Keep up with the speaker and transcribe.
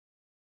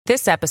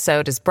This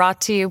episode is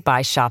brought to you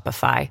by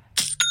Shopify.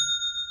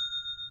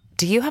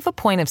 Do you have a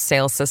point of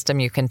sale system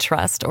you can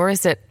trust, or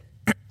is it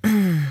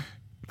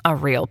a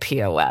real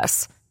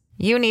POS?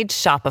 You need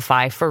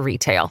Shopify for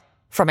retail.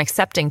 From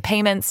accepting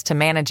payments to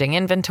managing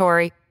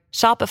inventory,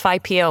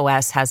 Shopify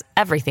POS has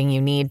everything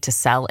you need to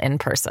sell in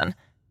person.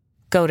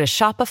 Go to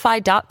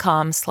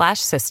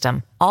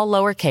shopify.com/system, all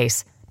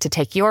lowercase, to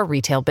take your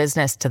retail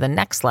business to the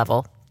next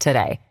level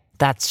today.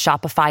 That's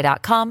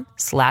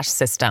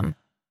shopify.com/system.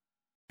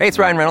 Hey, it's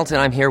Ryan Reynolds,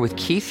 and I'm here with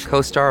Keith,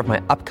 co-star of my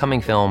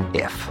upcoming film,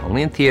 If,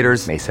 only in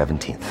theaters May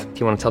 17th. Do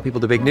you want to tell people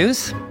the big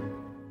news?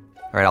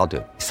 All right, I'll do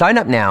it. Sign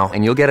up now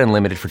and you'll get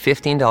unlimited for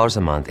 $15 a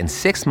month and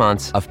 6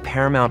 months of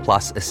Paramount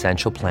Plus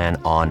Essential Plan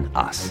on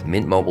us.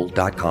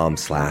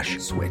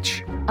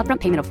 MintMobile.com/switch.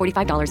 Upfront payment of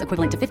 $45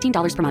 equivalent to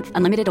 $15 per month.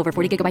 Unlimited over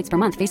 40 gigabytes per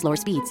month. Face lower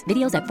speeds.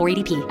 Videos at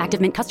 480p.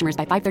 Active Mint customers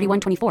by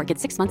 531.24 get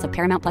 6 months of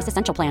Paramount Plus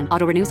Essential Plan.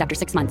 Auto renews after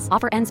 6 months.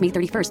 Offer ends May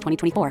 31st,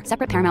 2024.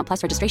 Separate Paramount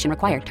Plus registration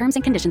required. Terms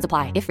and conditions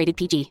apply if rated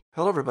PG.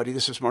 Hello, everybody.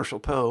 This is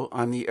Marshall Poe.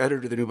 I'm the editor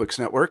of the New Books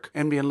Network.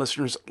 NBN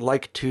listeners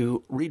like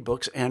to read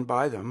books and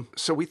buy them.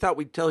 So we thought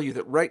we'd tell you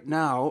that right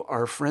now,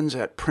 our friends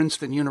at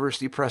Princeton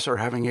University Press are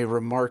having a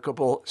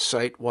remarkable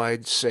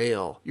site-wide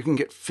sale. You can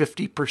get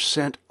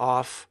 50%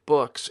 off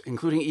books,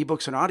 including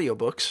ebooks and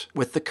audiobooks,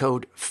 with the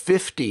code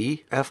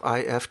 50,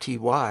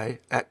 F-I-F-T-Y,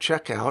 at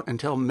checkout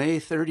until May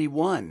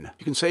 31.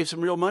 You can save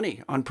some real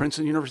money on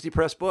Princeton University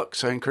Press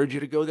books. I encourage you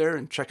to go there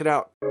and check it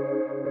out.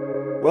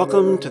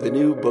 Welcome to the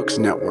New Books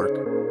Network.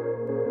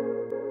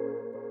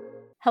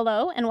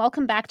 Hello, and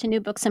welcome back to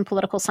New Books in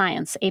Political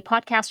Science, a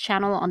podcast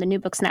channel on the New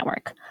Books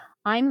Network.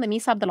 I'm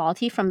Lamisa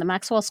Abdelalty from the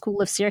Maxwell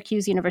School of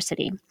Syracuse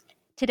University.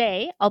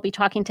 Today, I'll be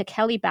talking to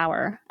Kelly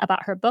Bauer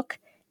about her book,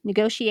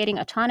 Negotiating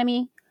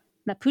Autonomy,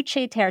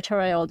 Mapuche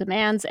Territorial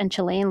Demands and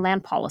Chilean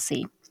Land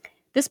Policy.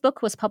 This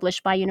book was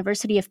published by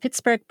University of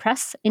Pittsburgh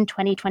Press in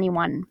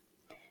 2021.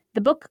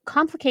 The book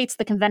complicates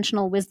the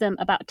conventional wisdom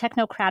about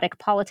technocratic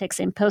politics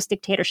in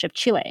post-dictatorship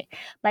Chile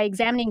by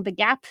examining the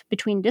gap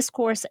between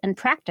discourse and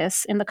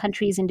practice in the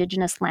country's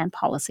indigenous land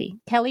policy.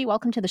 Kelly,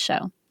 welcome to the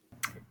show.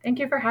 Thank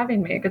you for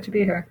having me. Good to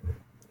be here.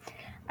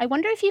 I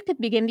wonder if you could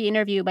begin the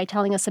interview by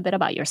telling us a bit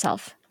about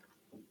yourself.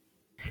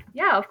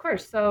 Yeah, of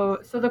course. So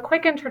the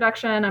quick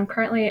introduction, I'm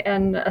currently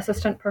an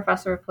assistant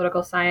professor of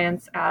political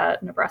science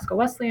at Nebraska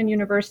Wesleyan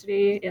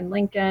University in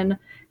Lincoln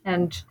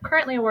and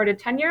currently awarded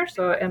tenure.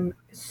 So I'm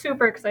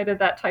super excited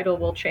that title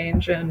will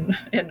change in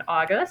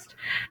August.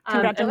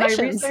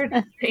 Congratulations.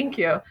 Thank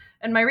you.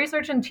 And my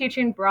research and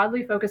teaching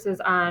broadly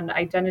focuses on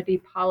identity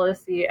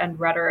policy and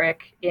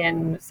rhetoric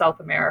in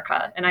South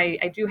America. And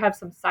I do have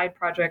some side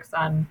projects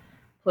on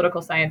political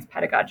science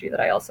pedagogy that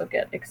I also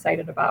get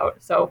excited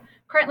about. So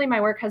currently my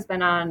work has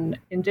been on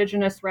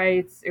indigenous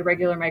rights,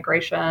 irregular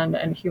migration,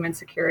 and human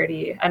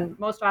security. And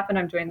most often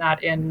I'm doing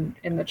that in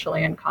the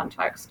Chilean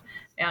context.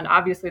 And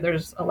obviously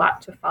there's a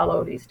lot to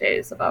follow these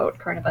days about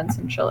current events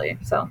in Chile.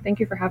 So thank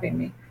you for having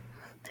me.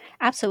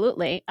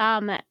 Absolutely.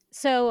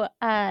 So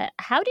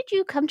how did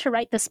you come to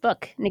write this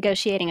book,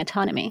 Negotiating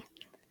Autonomy?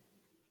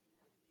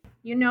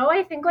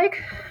 I think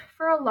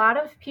for a lot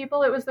of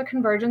people, it was the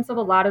convergence of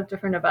a lot of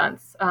different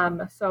events.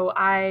 So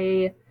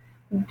I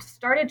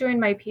started doing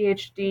my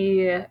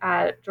PhD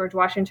at George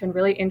Washington,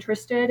 really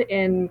interested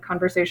in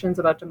conversations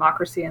about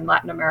democracy in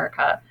Latin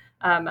America.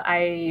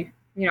 I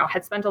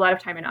had spent a lot of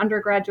time in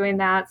undergrad doing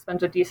that,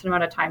 spent a decent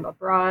amount of time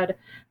abroad.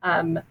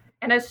 And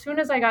as soon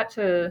as I got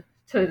to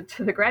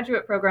the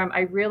graduate program,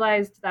 I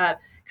realized that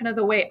kind of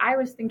the way I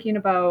was thinking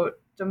about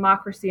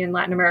democracy in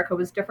Latin America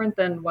was different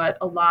than what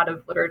a lot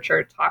of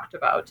literature talked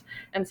about.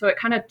 And so it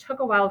kind of took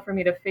a while for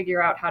me to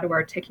figure out how to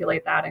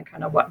articulate that and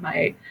kind of what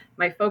my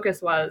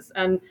focus was.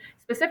 And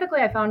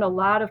specifically, I found a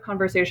lot of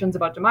conversations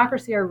about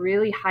democracy are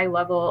really high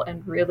level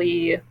and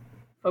really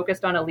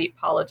focused on elite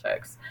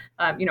politics.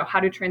 How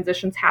do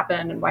transitions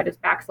happen and why does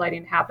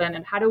backsliding happen?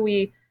 And how do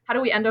we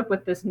end up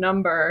with this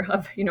number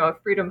of, a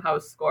Freedom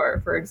House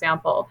score, for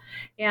example?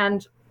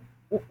 And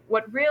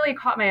what really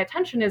caught my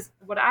attention is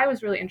what I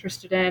was really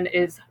interested in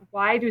is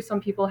why do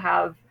some people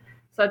have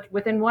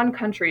within one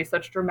country,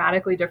 such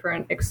dramatically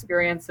different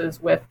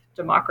experiences with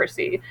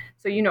democracy?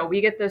 So, we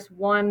get this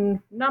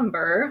one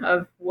number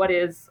of what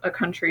is a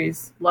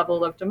country's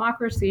level of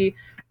democracy,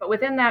 but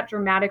within that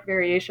dramatic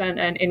variation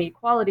and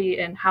inequality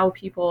in how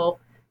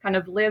people kind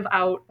of live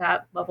out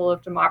that level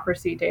of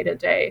democracy day to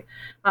day.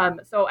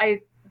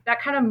 That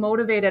kind of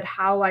motivated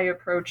how I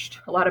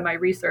approached a lot of my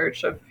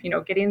research of,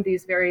 getting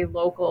these very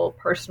local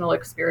personal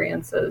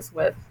experiences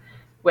with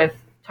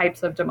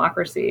types of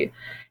democracy.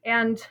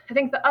 And I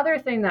think the other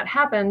thing that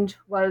happened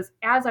was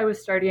as I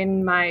was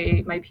starting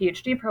my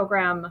PhD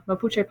program,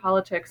 Mapuche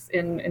politics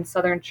in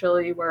southern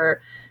Chile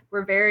were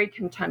very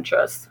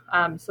contentious.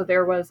 So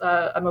there was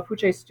a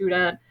Mapuche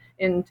student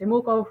in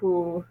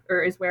Temuco,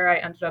 is where I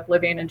ended up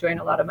living and doing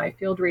a lot of my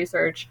field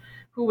research,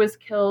 who was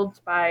killed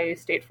by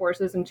state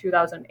forces in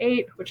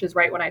 2008, which is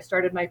right when I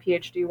started my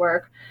PhD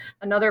work.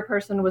 Another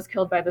person was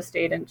killed by the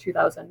state in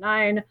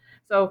 2009.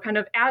 So kind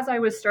of as I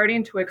was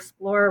starting to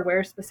explore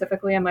where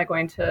specifically am I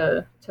going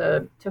to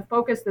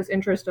focus this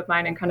interest of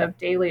mine and kind of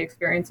daily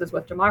experiences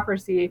with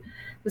democracy,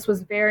 this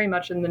was very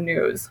much in the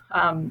news.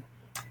 And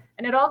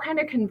it all kind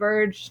of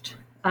converged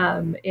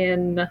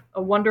in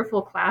a wonderful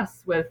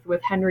class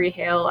with Henry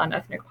Hale on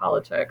ethnic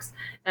politics.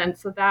 And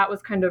so that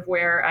was kind of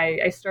where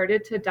I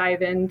started to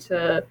dive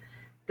into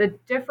the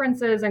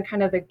differences and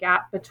kind of the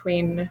gap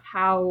between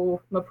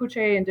how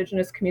Mapuche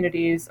indigenous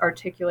communities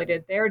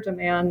articulated their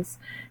demands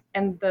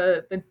and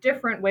the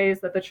different ways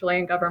that the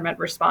Chilean government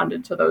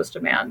responded to those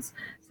demands.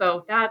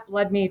 So that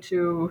led me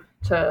to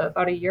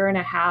about a year and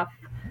a half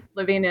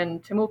living in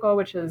Temuco,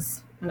 which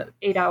is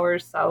 8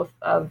 hours south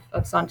of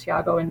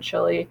Santiago in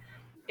Chile.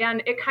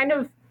 And it kind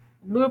of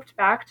looped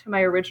back to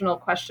my original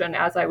question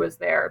as I was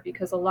there,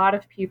 because a lot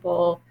of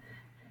people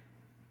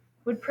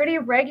would pretty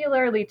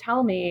regularly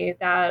tell me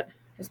that,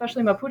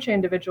 especially Mapuche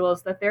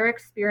individuals, that their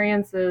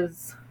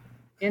experiences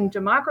in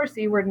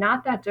democracy were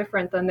not that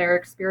different than their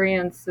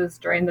experiences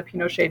during the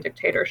Pinochet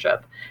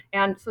dictatorship.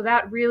 And so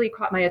that really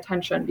caught my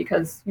attention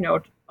because,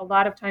 a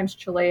lot of times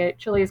Chile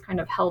is kind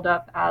of held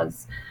up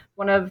as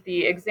one of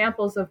the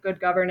examples of good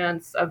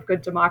governance, of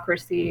good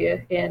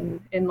democracy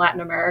in Latin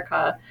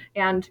America.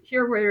 And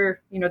here were,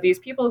 these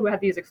people who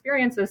had these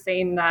experiences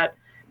saying that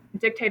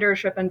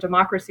dictatorship and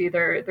democracy,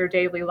 their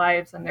daily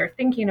lives and their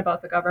thinking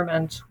about the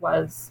government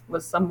was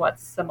somewhat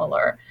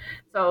similar.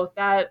 So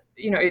that,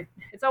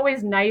 it's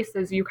always nice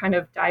as you kind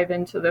of dive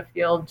into the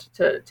field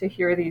to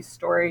hear these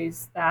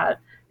stories that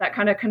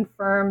kind of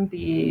confirm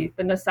the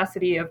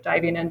necessity of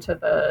diving into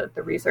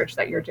the research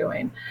that you're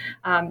doing.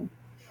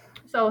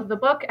 So the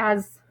book,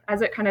 as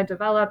it kind of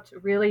developed,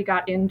 really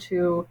got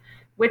into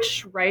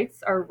which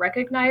rights are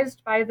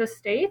recognized by the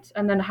state,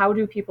 and then how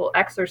do people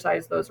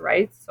exercise those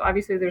rights. So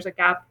obviously there's a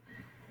gap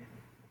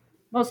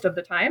most of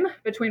the time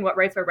between what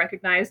rights are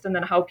recognized and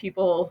then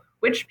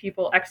which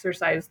people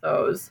exercise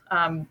those.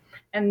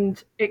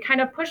 And it kind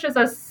of pushes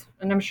us,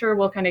 and I'm sure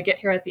we'll kind of get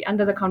here at the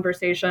end of the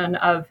conversation,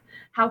 of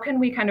how can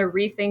we kind of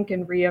rethink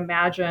and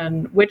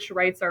reimagine which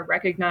rights are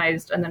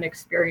recognized and then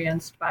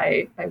experienced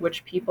by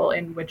which people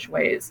in which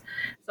ways.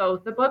 So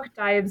the book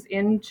dives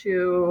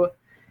into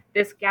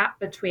this gap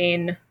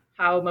between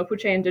how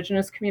Mapuche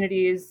indigenous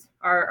communities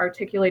are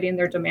articulating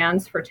their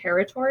demands for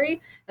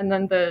territory, and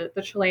then the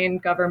Chilean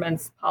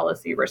government's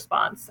policy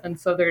response. And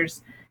so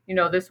there's,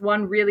 this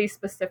one really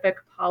specific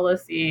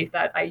policy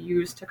that I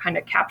use to kind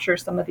of capture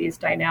some of these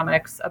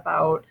dynamics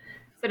about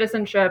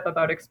citizenship,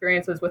 about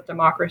experiences with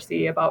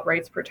democracy, about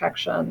rights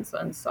protections,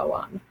 and so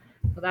on.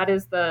 So that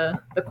is the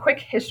quick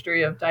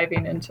history of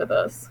diving into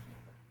this.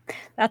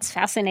 That's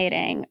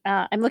fascinating.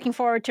 I'm looking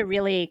forward to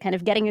really kind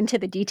of getting into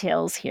the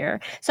details here.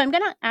 So I'm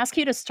going to ask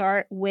you to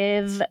start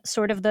with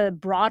sort of the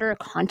broader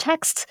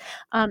context.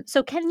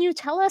 So can you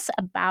tell us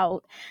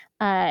about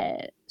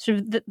sort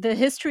of the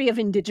history of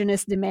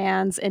indigenous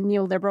demands and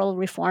neoliberal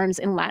reforms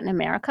in Latin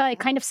America? It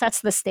kind of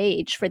sets the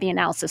stage for the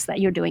analysis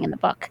that you're doing in the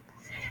book.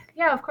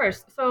 Yeah, of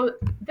course. So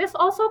this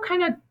also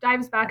kind of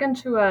dives back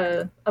into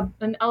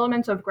an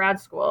element of grad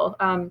school.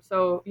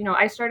 So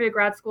I started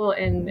grad school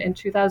in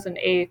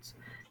 2008.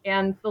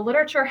 And the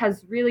literature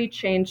has really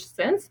changed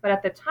since, but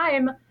at the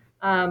time,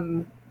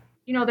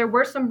 there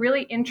were some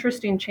really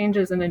interesting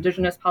changes in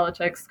indigenous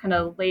politics, kind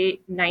of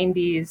late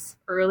 90s,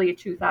 early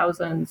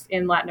 2000s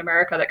in Latin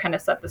America that kind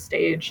of set the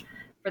stage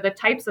for the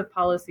types of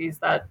policies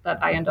that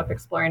I end up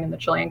exploring in the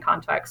Chilean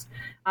context.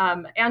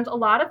 And a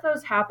lot of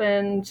those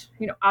happened,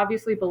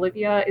 obviously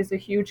Bolivia is a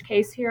huge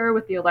case here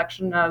with the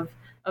election of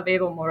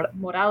Evo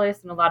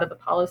Morales and a lot of the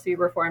policy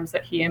reforms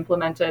that he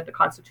implemented, the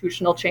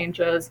constitutional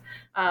changes.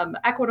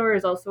 Ecuador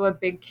is also a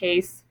big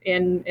case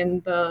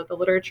in the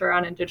literature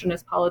on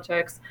indigenous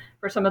politics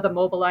for some of the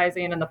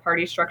mobilizing and the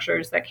party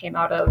structures that came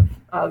out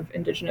of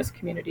indigenous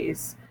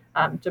communities'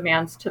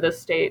 demands to the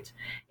state.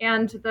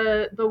 And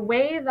the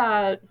way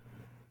that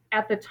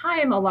at the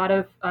time, a lot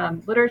of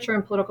literature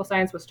and political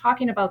science was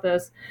talking about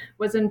this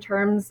was in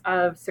terms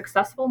of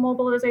successful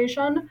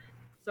mobilization.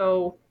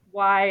 So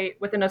why,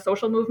 within a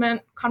social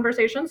movement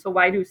conversation, so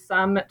why do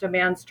some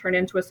demands turn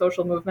into a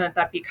social movement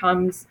that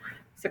becomes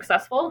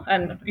successful?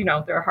 And,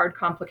 there are hard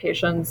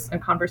complications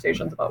and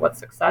conversations about what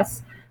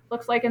success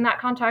looks like in that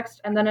context.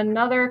 And then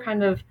another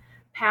kind of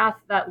path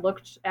that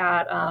looked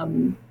at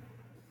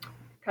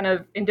kind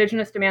of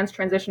indigenous demands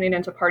transitioning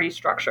into party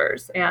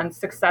structures and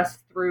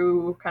success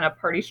through kind of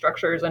party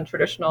structures and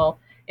traditional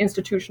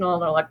institutional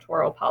and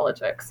electoral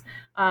politics.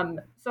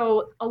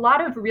 So a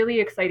lot of really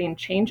exciting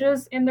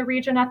changes in the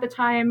region at the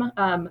time.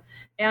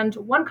 And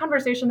one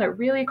conversation that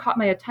really caught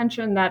my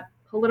attention that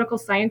political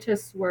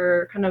scientists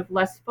were kind of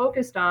less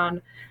focused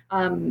on,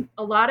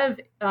 a lot of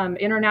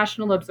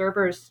international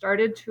observers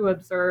started to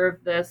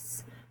observe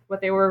this what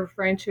they were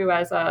referring to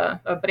as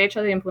a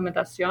brecha de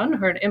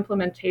implementación, or an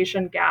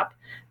implementation gap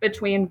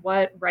between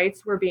what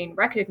rights were being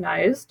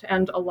recognized.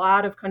 And a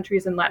lot of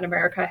countries in Latin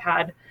America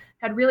had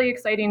really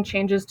exciting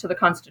changes to the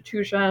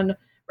Constitution,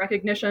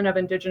 recognition of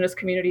indigenous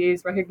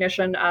communities,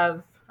 recognition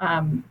of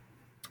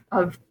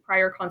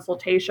prior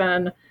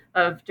consultation,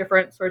 of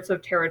different sorts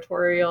of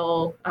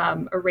territorial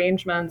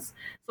arrangements.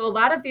 So a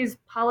lot of these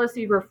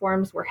policy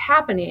reforms were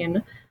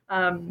happening,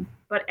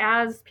 but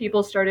as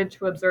people started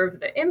to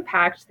observe the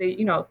impact,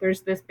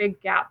 there's this big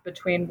gap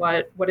between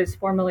what is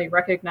formally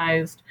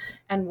recognized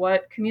and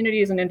what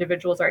communities and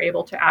individuals are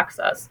able to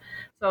access.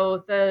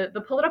 So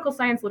the political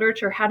science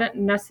literature hadn't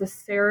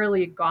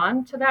necessarily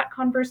gone to that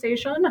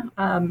conversation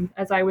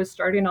as I was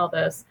starting all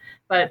this,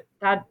 but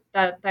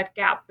that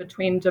gap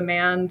between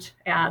demand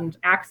and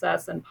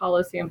access and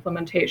policy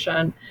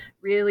implementation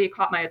really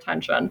caught my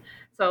attention.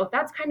 So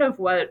that's kind of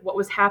what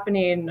was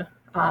happening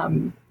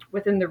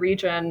within the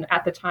region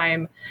at the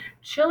time.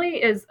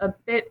 Chile is a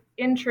bit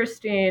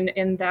interesting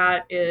in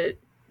that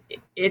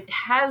it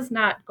has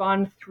not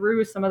gone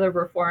through some of the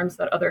reforms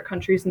that other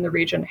countries in the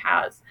region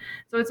has.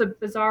 So it's a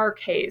bizarre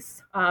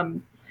case.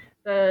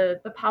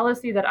 The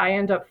policy that I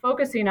end up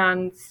focusing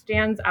on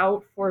stands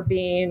out for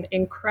being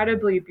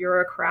incredibly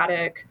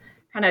bureaucratic,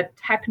 kind of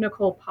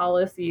technical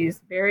policies,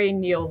 very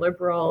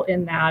neoliberal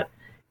in that,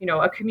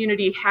 a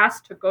community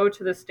has to go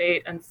to the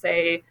state and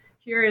say,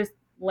 here is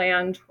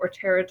land or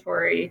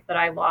territory that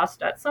I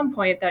lost at some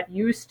point that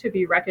used to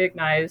be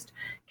recognized.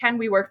 Can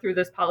we work through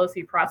this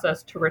policy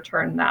process to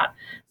return that?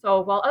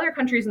 So while other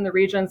countries in the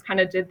regions kind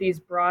of did these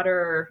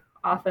broader,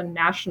 often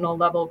national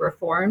level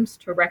reforms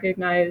to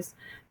recognize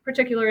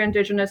particular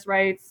indigenous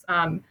rights,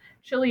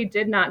 Chile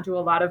did not do a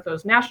lot of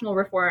those national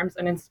reforms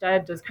and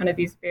instead does kind of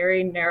these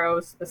very narrow,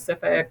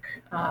 specific,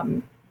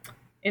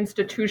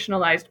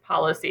 institutionalized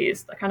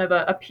policies, kind of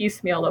a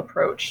piecemeal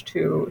approach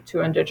to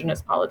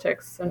indigenous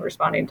politics and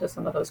responding to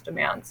some of those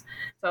demands.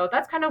 So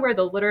that's kind of where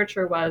the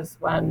literature was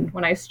when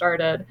I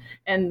started,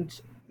 and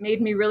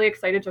made me really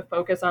excited to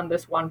focus on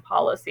this one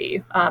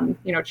policy.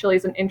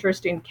 Chile's an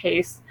interesting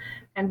case.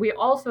 And we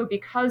also,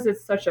 because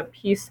it's such a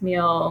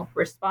piecemeal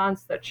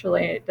response that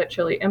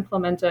Chile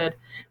implemented,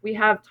 we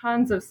have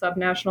tons of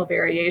subnational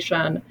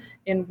variation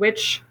in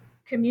which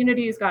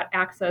communities got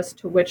access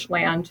to which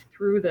land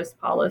through this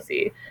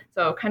policy.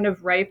 So kind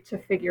of ripe to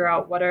figure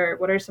out what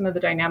are some of the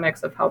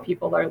dynamics of how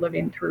people are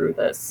living through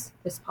this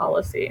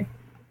policy.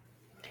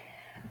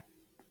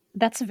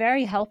 That's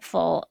very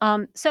helpful.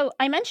 So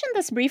I mentioned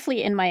this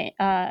briefly in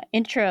my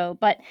intro,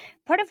 but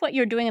part of what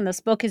you're doing in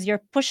this book is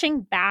you're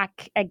pushing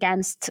back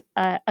against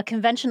a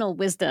conventional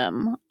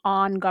wisdom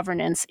on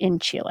governance in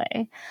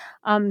Chile.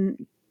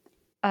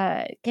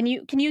 Can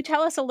you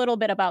tell us a little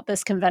bit about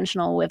this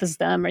conventional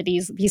wisdom or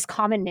these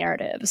common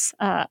narratives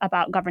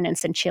about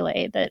governance in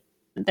Chile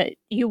that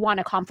you want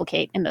to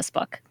complicate in this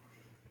book?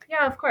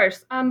 Yeah, of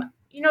course.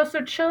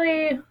 So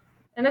Chile,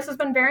 and this has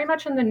been very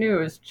much in the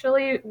news,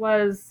 Chile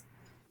was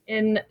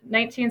in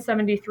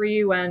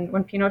 1973 when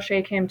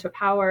Pinochet came to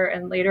power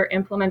and later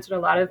implemented a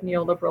lot of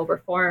neoliberal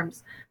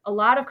reforms. A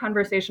lot of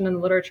conversation in the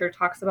literature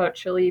talks about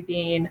Chile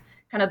being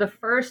kind of the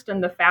first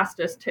and the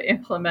fastest to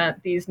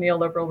implement these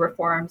neoliberal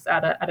reforms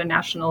at a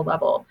national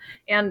level.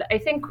 And I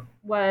think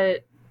so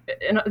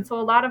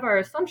a lot of our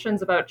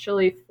assumptions about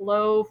Chile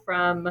flow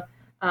from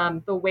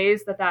the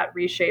ways that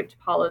reshaped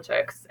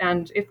politics.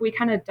 And if we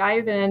kind of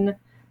dive in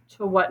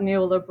to what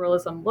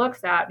neoliberalism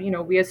looks at,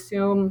 we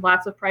assume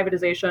lots of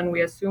privatization,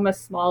 we assume a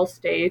small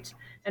state,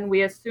 and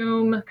we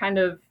assume kind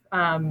of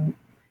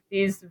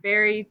these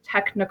very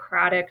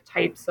technocratic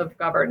types of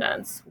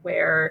governance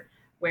where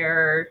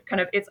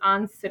kind of it's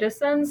on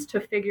citizens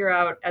to figure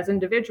out as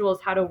individuals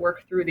how to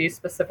work through these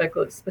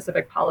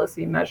specific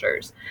policy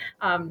measures.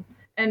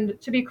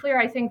 And to be clear,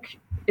 I think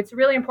it's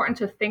really important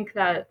to think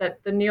that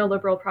the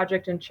neoliberal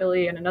project in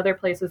Chile and in other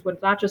places was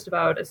not just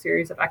about a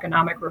series of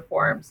economic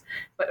reforms,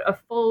 but a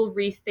full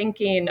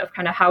rethinking of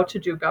kind of how to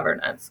do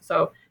governance.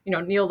 So,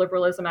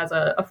 neoliberalism as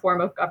a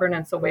form of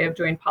governance, a way of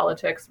doing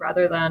politics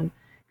rather than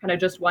kind of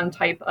just one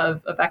type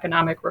of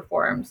economic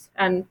reforms.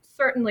 And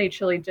certainly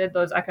Chile did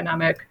those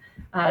economic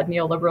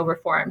neoliberal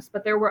reforms,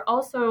 but there were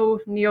also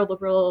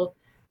neoliberal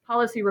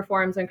policy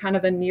reforms and kind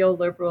of a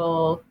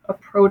neoliberal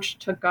approach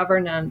to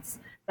governance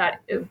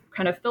that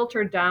kind of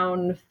filtered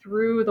down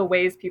through the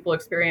ways people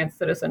experience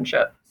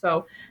citizenship.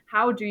 So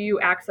how do you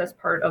access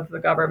part of the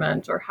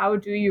government, or how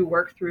do you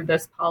work through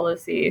this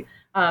policy?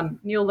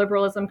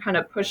 Neoliberalism kind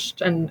of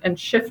pushed and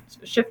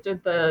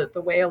shifted the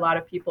way a lot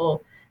of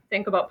people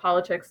think about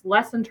politics,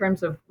 less in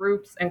terms of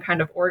groups and kind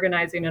of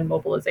organizing and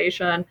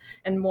mobilization,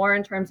 and more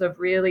in terms of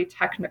really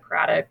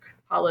technocratic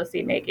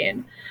policy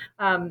making.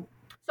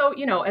 So,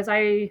 as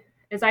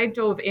I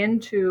dove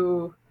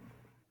into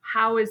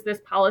how is this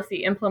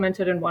policy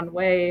implemented in one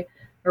way,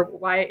 or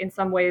why in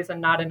some ways and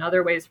not in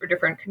other ways for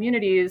different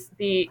communities,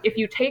 if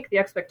you take the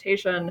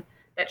expectation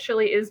that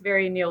Chile is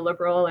very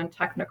neoliberal and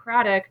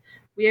technocratic,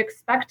 we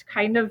expect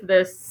kind of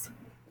this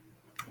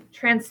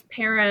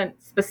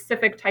transparent,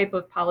 specific type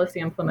of policy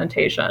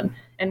implementation.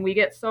 And we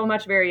get so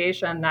much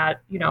variation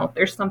that,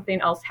 there's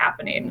something else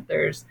happening.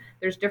 There's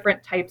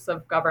different types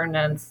of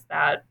governance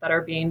that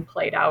are being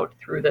played out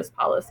through this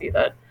policy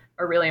that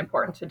are really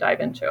important to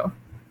dive into.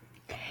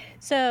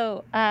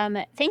 So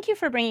thank you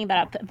for bringing that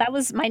up. That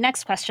was my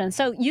next question.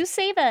 So you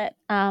say that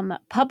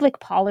public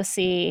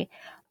policy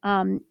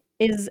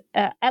is,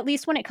 at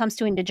least when it comes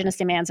to Indigenous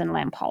demands and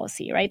land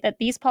policy, right? That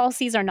these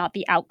policies are not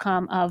the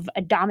outcome of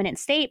a dominant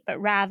state, but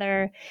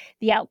rather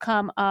the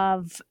outcome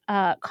of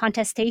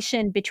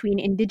contestation between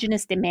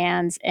Indigenous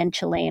demands and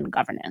Chilean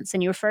governance.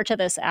 And you refer to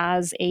this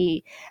as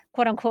a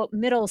quote unquote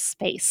middle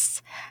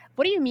space.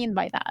 What do you mean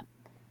by that?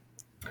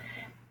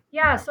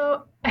 Yeah,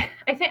 so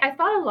I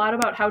thought a lot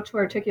about how to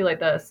articulate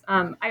this.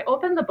 I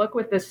opened the book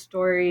with this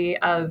story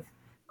of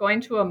going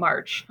to a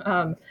march.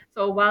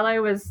 So while I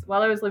was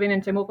living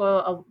in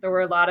Temuco, there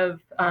were a lot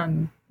of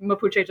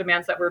Mapuche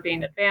demands that were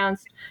being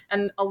advanced,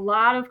 and a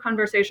lot of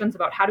conversations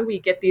about how do we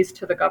get these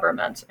to the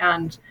government.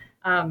 And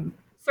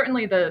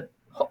certainly the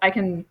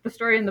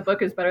story in the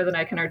book is better than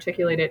I can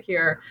articulate it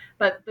here.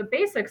 But the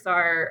basics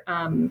are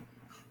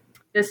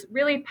this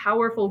really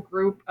powerful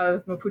group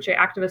of Mapuche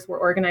activists were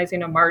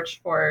organizing a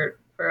march for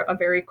a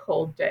very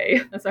cold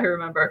day, as I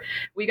remember.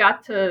 We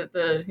got to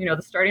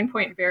the starting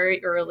point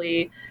very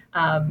early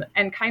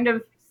and kind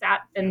of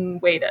sat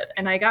and waited.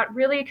 And I got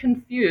really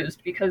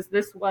confused because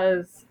this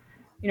was,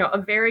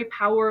 a very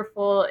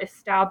powerful,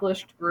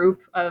 established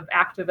group of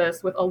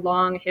activists with a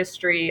long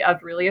history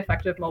of really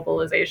effective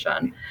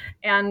mobilization.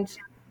 And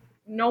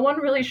no one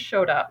really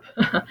showed up.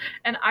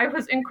 And I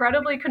was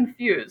incredibly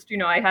confused.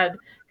 I had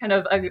kind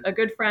of a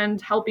good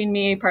friend helping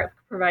me,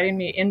 providing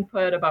me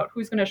input about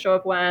who's going to show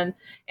up when.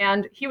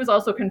 And he was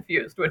also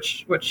confused,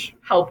 which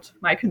helped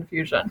my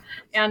confusion.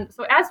 And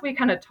so as we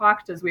kind of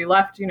talked, as we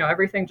left,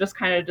 everything just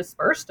kind of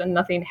dispersed and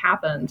nothing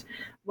happened.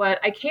 What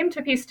I came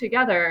to piece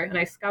together, and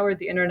I scoured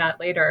the internet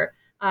later,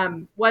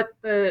 what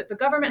the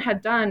government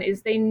had done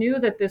is they knew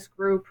that this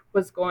group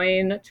was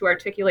going to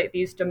articulate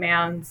these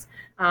demands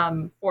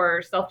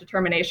for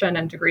self-determination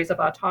and degrees of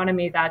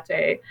autonomy that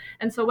day.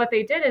 And so what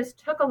they did is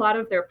took a lot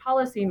of their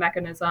policy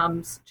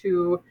mechanisms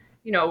to,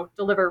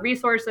 deliver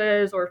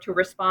resources or to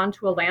respond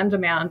to a land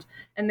demand,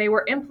 and they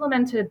were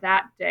implemented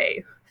that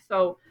day.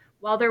 So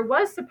while there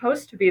was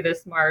supposed to be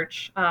this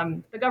march,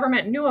 the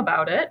government knew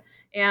about it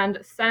and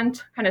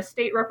sent kind of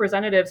state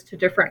representatives to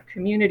different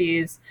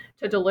communities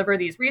to deliver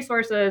these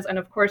resources. And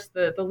of course,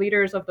 the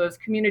leaders of those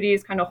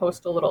communities kind of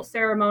host a little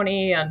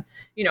ceremony and,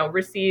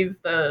 receive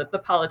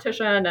the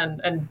politician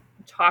and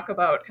talk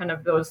about kind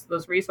of those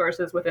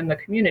resources within the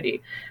community.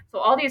 So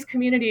all these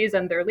communities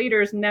and their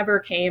leaders never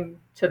came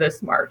to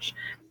this march.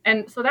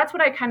 And so that's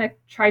what I kind of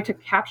tried to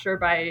capture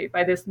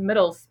by this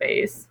middle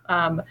space.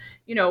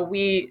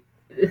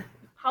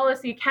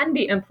 Policy can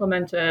be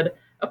implemented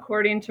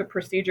according to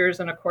procedures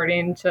and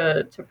according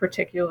to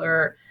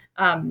particular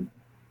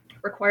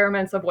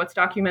requirements of what's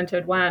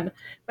documented when,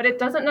 but it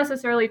doesn't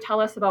necessarily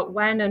tell us about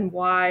when and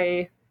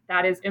why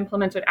that is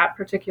implemented at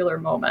particular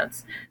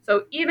moments.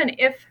 So even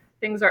if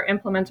things are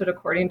implemented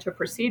according to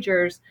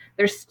procedures,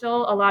 there's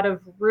still a lot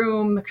of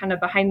room kind of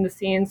behind the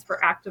scenes for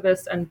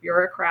activists and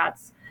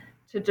bureaucrats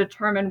to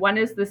determine when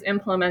is this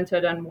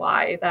implemented and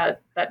why. That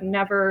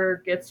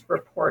never gets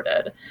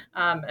reported.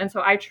 And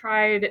so I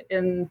tried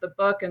in the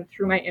book and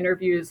through my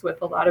interviews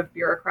with a lot of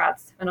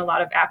bureaucrats and a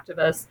lot of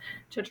activists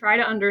to try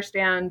to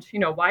understand,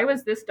 why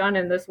was this done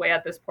in this way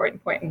at this point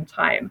in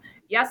time?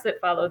 Yes, it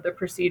followed the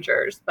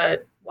procedures,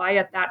 but why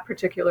at that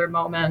particular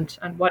moment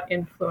and what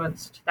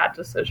influenced that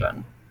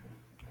decision?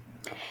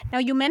 Now,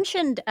 you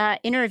mentioned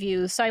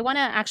interviews, so I want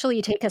to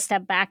actually take a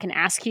step back and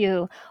ask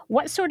you,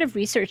 what sort of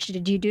research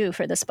did you do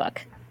for this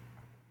book?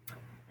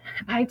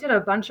 I did a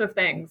bunch of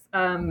things.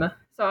 So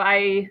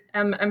I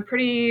am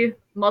pretty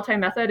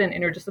multi-method and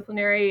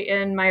interdisciplinary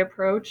in my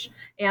approach.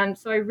 And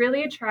so I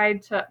really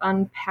tried to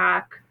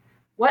unpack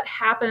what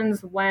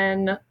happens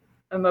when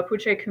a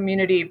Mapuche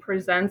community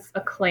presents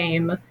a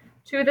claim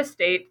to the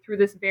state through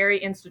this very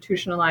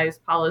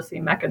institutionalized policy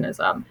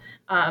mechanism.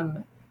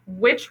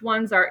 Which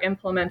ones are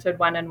implemented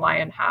when and why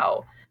and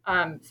how.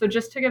 So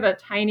just to give a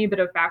tiny bit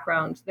of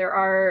background, there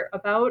are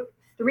about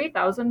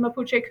 3,000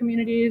 Mapuche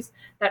communities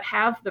that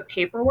have the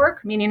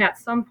paperwork, meaning at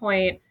some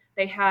point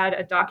they had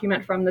a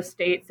document from the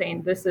state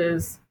saying this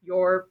is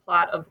your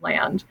plot of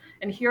land.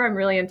 And here I'm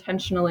really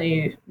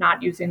intentionally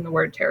not using the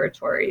word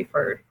territory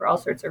for all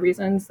sorts of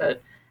reasons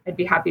that I'd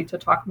be happy to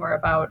talk more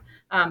about.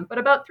 But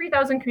about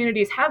 3,000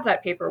 communities have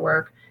that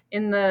paperwork.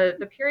 In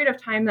the period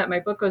of time that my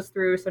book goes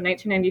through, so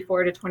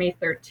 1994 to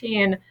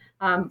 2013,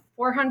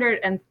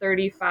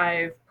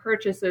 435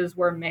 purchases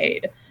were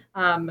made.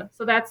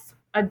 So that's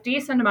a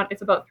decent amount.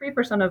 It's about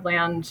 3% of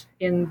land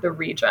in the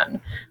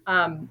region.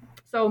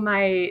 So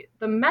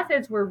the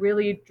methods were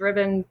really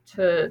driven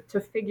to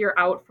figure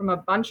out from a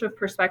bunch of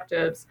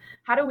perspectives,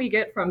 how do we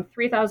get from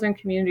 3,000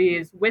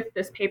 communities with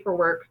this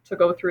paperwork to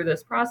go through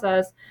this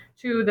process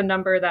to the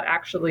number that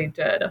actually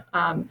did.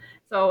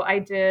 So I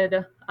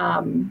did,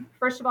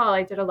 first of all,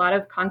 I did a lot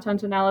of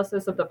content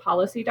analysis of the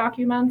policy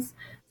documents.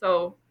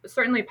 So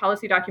certainly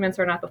policy documents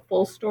are not the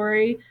full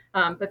story,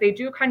 but they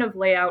do kind of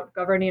lay out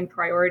governing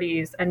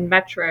priorities and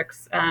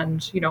metrics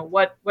and,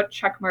 what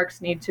check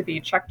marks need to be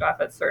checked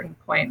off at certain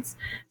points.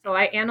 So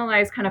I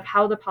analyzed kind of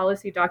how the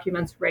policy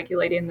documents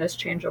regulating this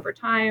change over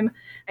time.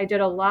 I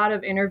did a lot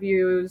of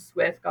interviews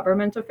with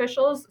government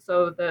officials,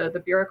 so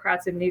the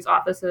bureaucrats in these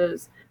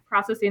offices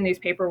processing these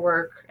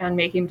paperwork and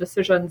making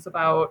decisions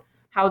about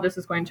how this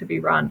is going to be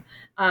run.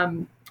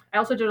 I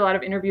also did a lot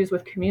of interviews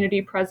with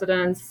community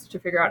presidents to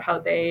figure out how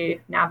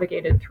they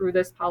navigated through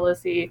this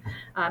policy.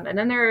 And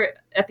then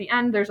at the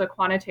end, there's a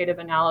quantitative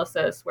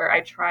analysis where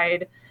I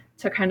tried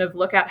to kind of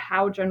look at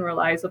how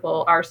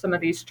generalizable are some of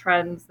these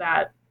trends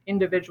that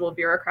individual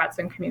bureaucrats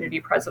and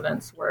community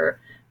presidents were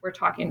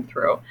talking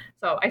through.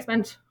 So I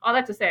spent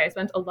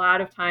a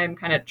lot of time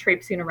kind of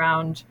traipsing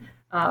around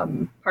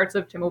parts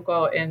of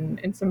Temuco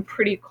in some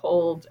pretty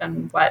cold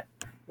and wet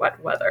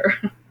weather.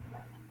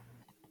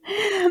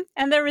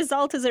 And the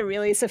result is a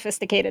really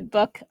sophisticated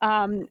book.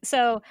 I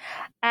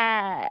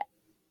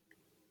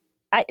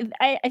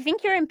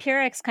think your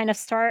empirics kind of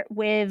start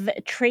with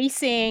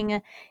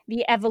tracing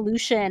the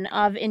evolution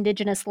of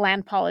indigenous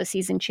land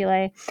policies in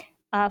Chile,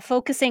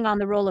 focusing on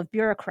the role of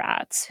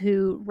bureaucrats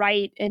who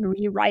write and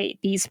rewrite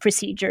these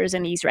procedures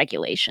and these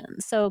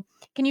regulations. So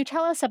can you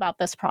tell us about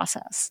this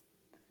process?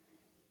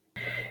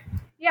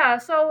 Yeah,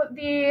 so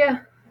the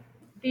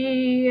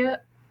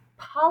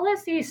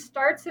policy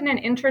starts in an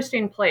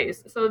interesting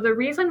place. So the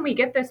reason we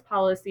get this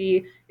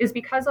policy is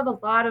because of a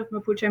lot of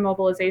Mapuche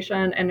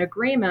mobilization and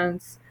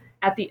agreements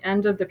at the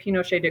end of the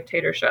Pinochet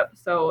dictatorship.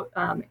 So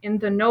in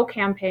the No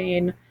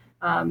campaign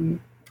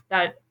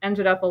that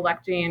ended up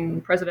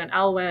electing President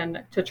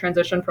Aylwin to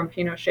transition from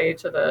Pinochet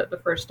to the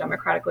first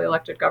democratically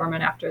elected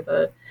government after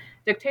the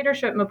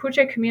dictatorship,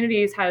 Mapuche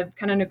communities had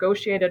kind of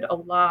negotiated a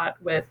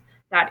lot with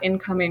that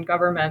incoming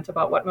government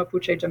about what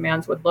Mapuche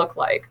demands would look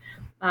like.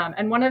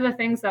 And one of the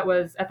things that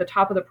was at the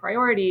top of the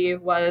priority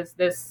was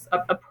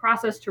a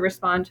process to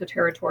respond to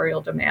territorial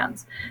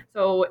demands.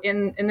 So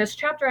in this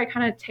chapter, I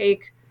kind of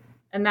take,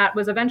 and that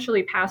was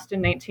eventually passed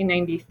in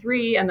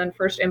 1993 and then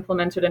first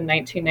implemented in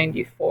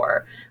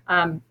 1994.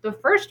 The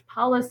first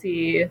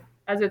policy,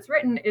 as it's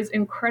written, is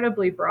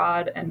incredibly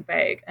broad and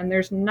vague, and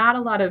there's not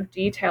a lot of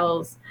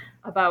details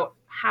about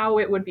how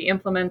it would be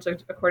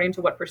implemented according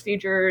to what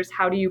procedures,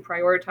 how do you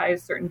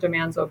prioritize certain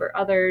demands over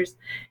others.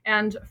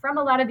 And from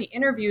a lot of the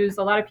interviews,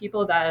 a lot of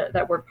people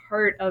that were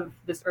part of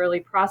this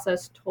early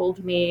process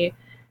told me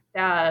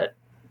that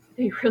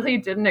they really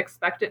didn't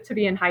expect it to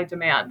be in high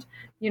demand.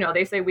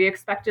 They say we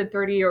expected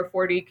 30 or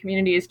 40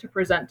 communities to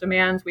present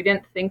demands. We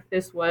didn't think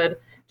this would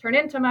turn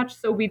into much,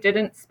 so we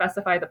didn't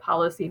specify the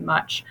policy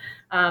much.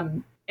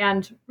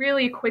 And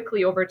really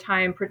quickly over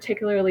time,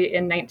 particularly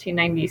in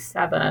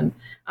 1997,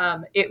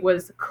 it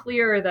was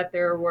clear that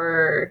there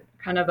were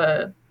kind of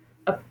a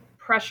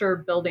pressure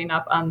building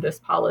up on this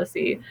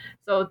policy.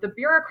 So the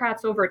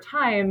bureaucrats over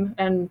time,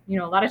 and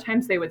a lot of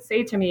times they would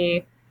say to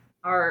me,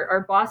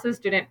 our bosses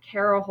didn't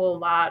care a whole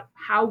lot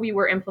how we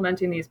were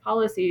implementing these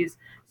policies.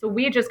 So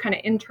we just kind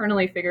of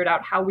internally figured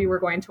out how we were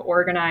going to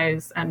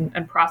organize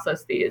and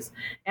process these.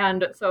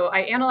 And so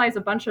I analyzed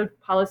a bunch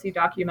of policy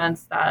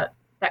documents that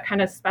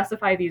kind of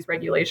specify these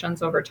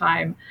regulations over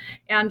time.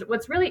 And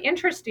what's really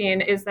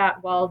interesting is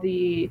that while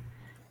the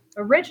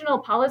original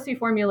policy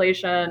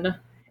formulation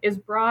is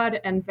broad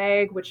and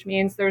vague, which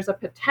means there's a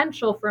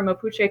potential for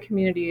Mapuche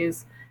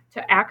communities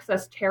to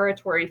access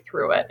territory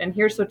through it. And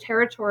here, so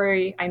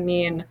territory, I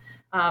mean,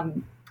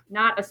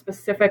 not a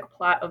specific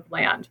plot of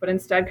land, but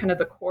instead kind of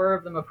the core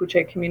of the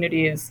Mapuche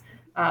community's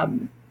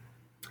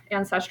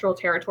ancestral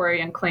territory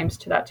and claims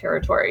to that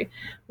territory.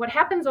 What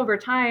happens over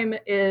time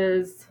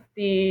is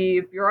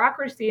the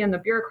bureaucracy and the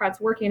bureaucrats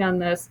working on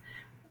this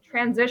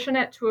transition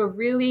it to a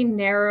really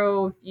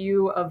narrow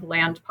view of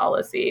land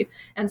policy.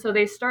 And so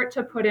they start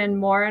to put in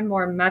more and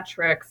more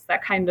metrics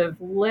that kind of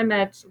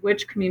limit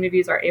which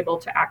communities are able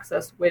to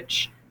access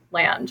which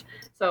land.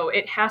 So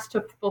it has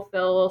to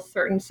fulfill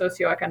certain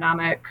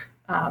socioeconomic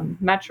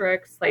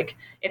metrics, like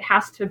it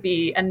has to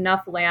be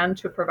enough land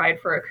to provide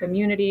for a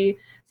community.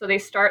 So they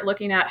start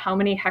looking at how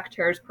many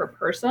hectares per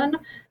person.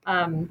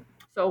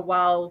 So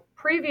while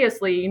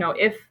previously,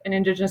 if an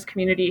indigenous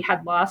community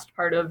had lost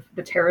part of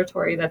the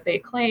territory that they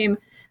claim,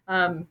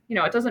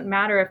 it doesn't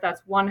matter if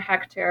that's 1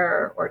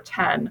 hectare or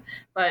 10.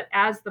 But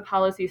as the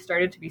policy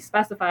started to be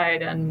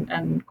specified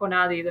and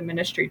CONADI, the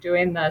ministry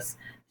doing this,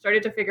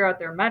 started to figure out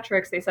their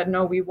metrics, they said,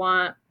 no, we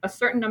want a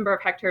certain number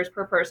of hectares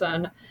per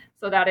person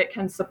so that it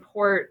can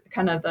support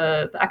kind of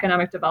the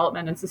economic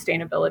development and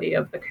sustainability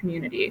of the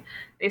community.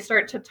 They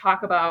start to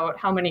talk about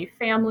how many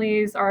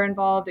families are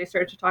involved. They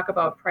start to talk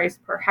about price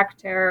per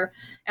hectare.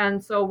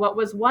 And so what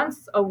was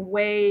once a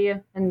way,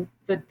 and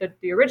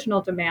the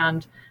original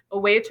demand, a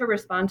way to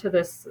respond to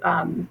this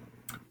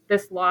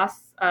this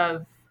loss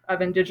of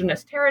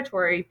indigenous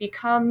territory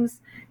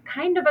becomes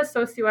kind of a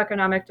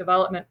socioeconomic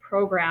development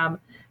program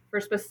for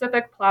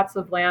specific plots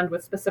of land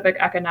with specific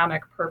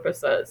economic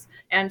purposes.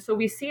 And so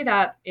we see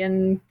that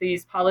in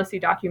these policy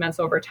documents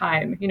over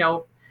time.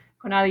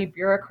 CONADI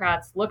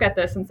bureaucrats look at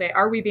this and say,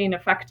 are we being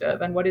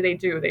effective? And what do?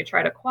 They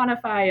try to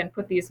quantify and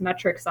put these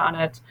metrics on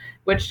it,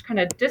 which kind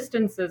of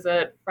distances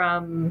it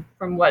from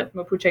what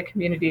Mapuche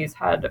communities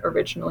had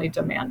originally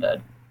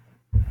demanded.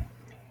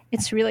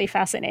 It's really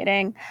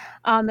fascinating.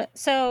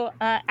 So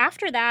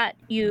after that,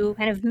 you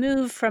kind of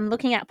move from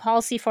looking at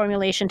policy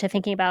formulation to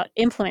thinking about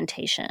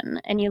implementation.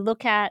 And you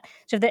look at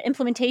sort of the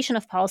implementation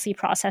of policy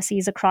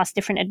processes across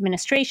different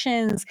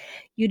administrations.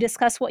 You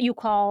discuss what you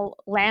call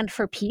land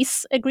for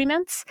peace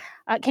agreements.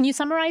 Can you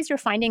summarize your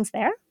findings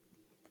there?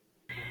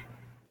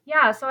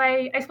 Yeah, so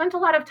I spent a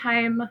lot of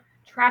time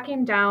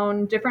tracking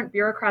down different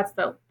bureaucrats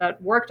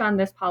that worked on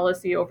this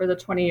policy over the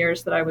 20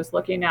 years that I was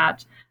looking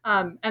at.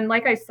 And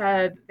like I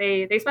said,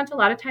 they spent a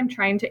lot of time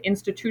trying to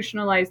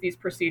institutionalize these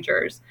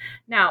procedures.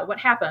 Now, what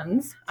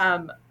happens?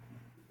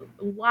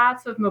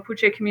 Lots of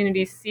Mapuche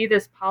communities see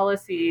this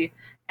policy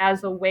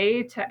as a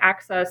way to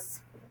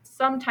access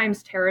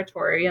sometimes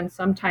territory and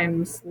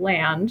sometimes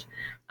land.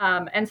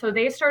 And so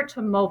they start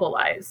to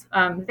mobilize.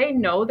 They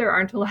know there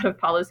aren't a lot of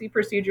policy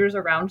procedures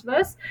around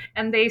this,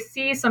 and they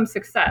see some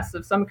success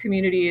of some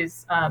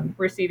communities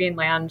receiving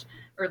land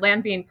or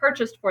land being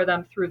purchased for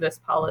them through this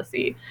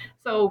policy.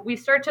 So we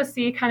start to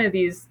see kind of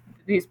these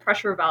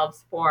pressure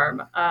valves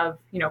form of,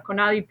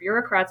 CONADI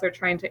bureaucrats are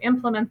trying to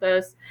implement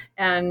this,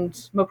 and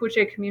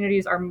Mapuche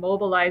communities are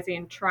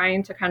mobilizing,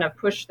 trying to kind of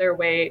push their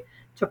way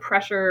to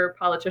pressure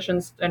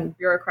politicians and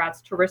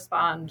bureaucrats to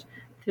respond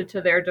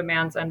to their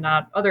demands and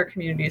not other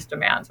communities'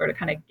 demands, or to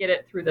kind of get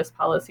it through this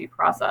policy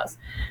process.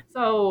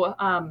 So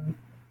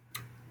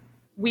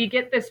we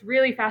get this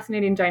really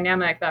fascinating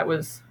dynamic that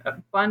was a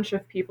bunch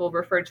of people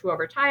referred to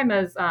over time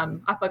as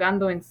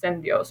apagando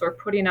incendios, or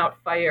putting out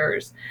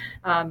fires.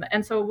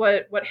 And so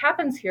what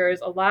happens here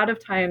is a lot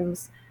of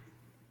times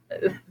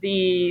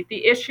the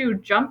issue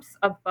jumps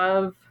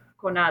above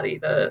CONADI,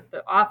 the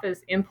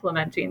office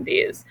implementing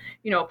these.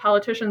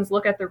 Politicians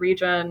look at the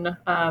region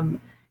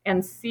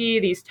and see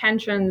these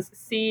tensions,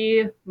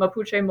 see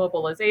Mapuche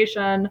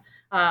mobilization.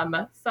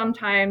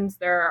 Sometimes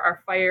there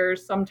are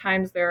fires,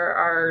 sometimes there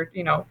are,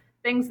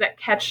 things that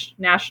catch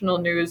national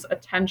news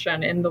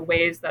attention in the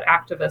ways that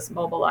activists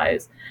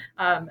mobilize.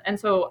 And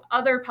so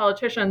other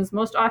politicians,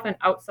 most often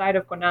outside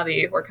of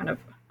CONADI or kind of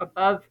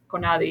above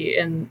CONADI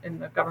in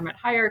the government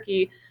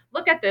hierarchy,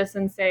 look at this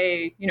and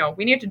say,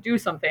 we need to do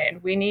something.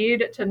 We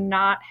need to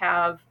not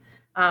have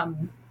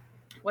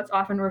what's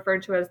often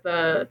referred to as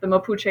the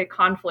Mapuche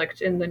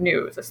conflict in the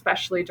news,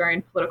 especially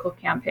during political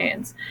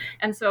campaigns.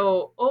 And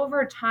so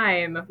over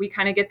time, we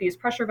kind of get these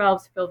pressure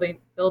valves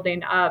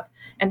building up,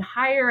 and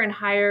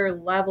higher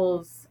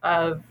levels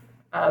of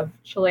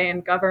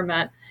Chilean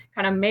government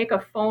kind of make a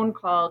phone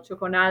call to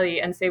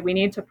CONADI and say, we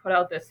need to put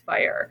out this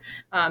fire.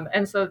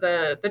 And so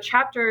the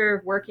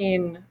chapter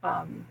working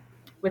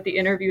with the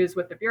interviews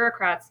with the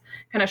bureaucrats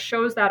kind of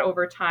shows that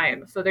over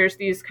time. So there's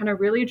these kind of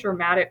really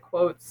dramatic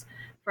quotes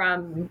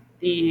from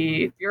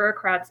the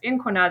bureaucrats in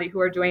CONADI who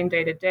are doing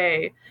day to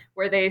day,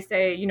 where they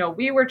say,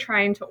 we were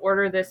trying to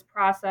order this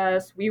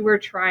process, we were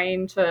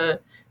trying to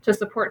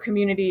support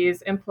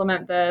communities,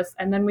 implement this,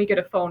 and then we get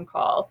a phone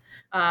call.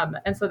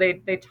 And so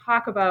they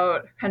talk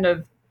about kind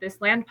of this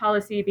land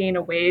policy being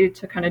a way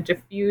to kind of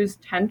diffuse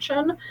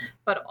tension,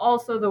 but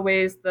also the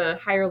ways the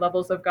higher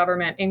levels of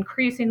government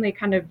increasingly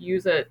kind of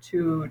use it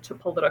to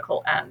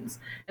political ends.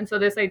 And so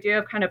this idea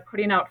of kind of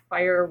putting out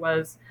fire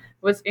was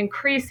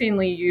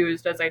increasingly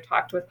used, as I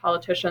talked with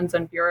politicians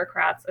and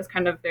bureaucrats, as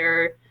kind of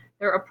their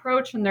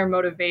approach and their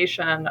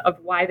motivation of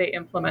why they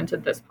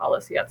implemented this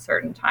policy at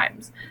certain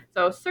times.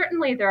 So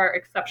certainly there are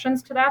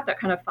exceptions to that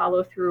kind of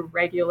follow through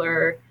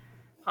regular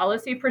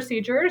policy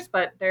procedures,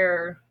 but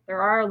there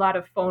are a lot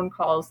of phone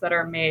calls that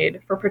are made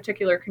for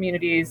particular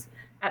communities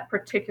at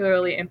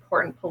particularly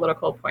important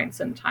political points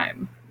in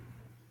time.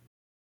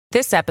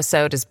 This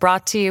episode is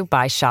brought to you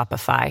by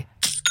Shopify.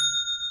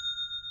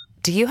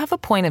 Do you have a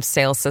point of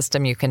sale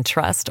system you can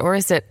trust, or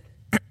is it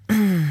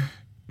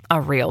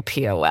a real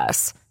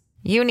POS?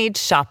 You need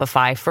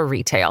Shopify for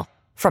retail.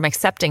 From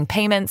accepting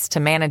payments to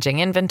managing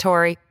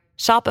inventory,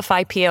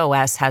 Shopify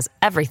POS has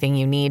everything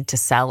you need to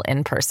sell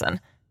in person.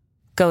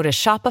 Go to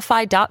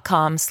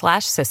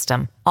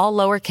shopify.com/system, all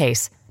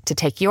lowercase, to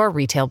take your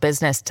retail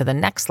business to the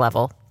next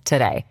level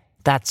today.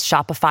 That's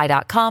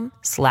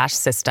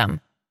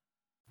shopify.com/system.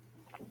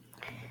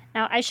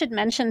 Now, I should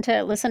mention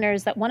to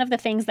listeners that one of the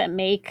things that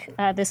make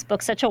this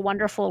book such a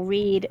wonderful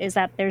read is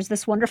that there's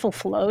this wonderful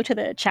flow to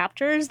the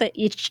chapters, that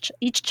each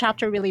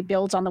chapter really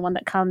builds on the one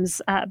that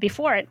comes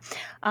before it.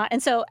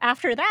 And so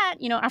after that,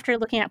 after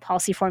looking at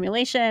policy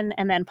formulation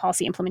and then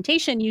policy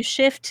implementation, you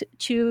shift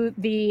to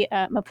the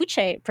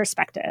Mapuche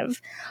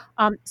perspective.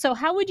 So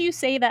how would you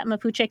say that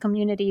Mapuche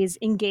communities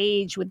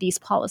engage with these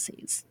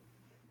policies?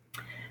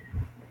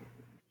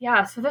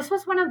 Yeah, so this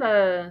was one of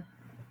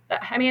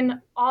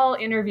all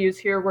interviews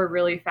here were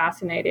really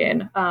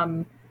fascinating.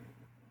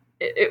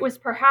 It was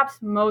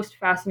perhaps most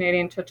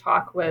fascinating to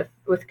talk with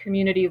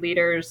community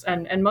leaders,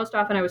 and most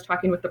often I was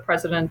talking with the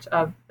president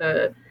of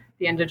the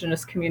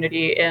indigenous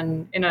community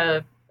in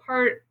a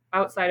part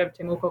outside of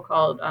Temuco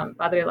called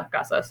Padre Las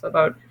Casas,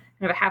 about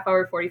kind of a half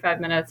hour, 45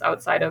 minutes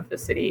outside of the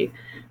city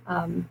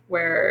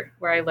where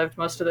I lived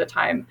most of the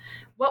time.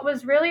 What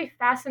was really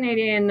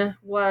fascinating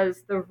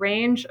was the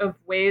range of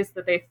ways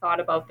that they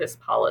thought about this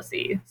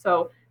policy.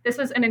 So this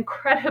is an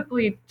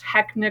incredibly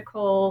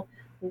technical,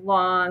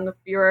 long,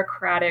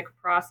 bureaucratic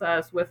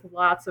process with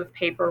lots of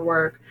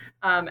paperwork.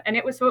 And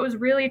it was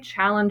really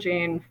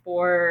challenging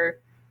for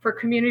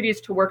communities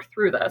to work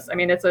through this. I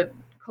mean, it's a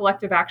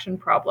collective action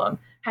problem.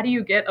 How do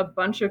you get a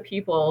bunch of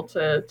people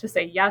to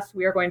say, yes,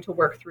 we are going to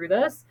work through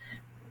this,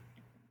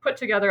 put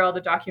together all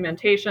the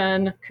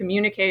documentation,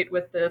 communicate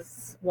with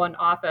this one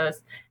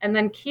office, and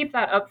then keep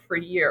that up for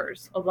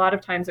years? A lot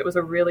of times it was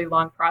a really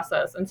long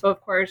process. And so, of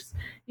course,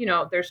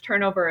 there's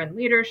turnover in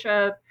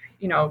leadership.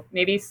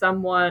 Maybe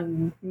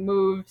someone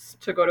moves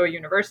to go to a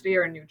university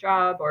or a new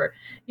job, or,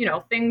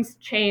 things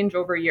change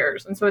over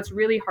years. And so it's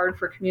really hard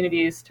for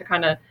communities to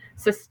kind of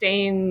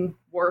sustain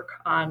work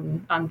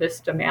on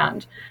this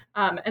demand.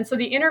 And so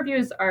the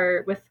interviews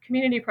with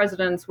community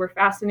presidents were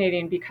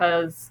fascinating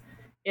because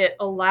it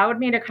allowed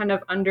me to kind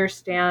of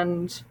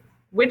understand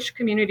which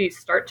communities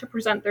start to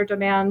present their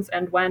demands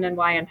and when and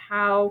why and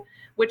how,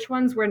 which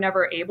ones were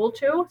never able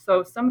to.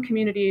 So some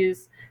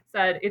communities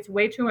said, it's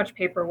way too much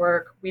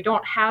paperwork. We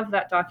don't have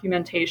that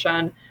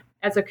documentation.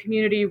 As a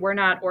community, we're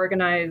not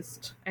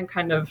organized and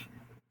kind of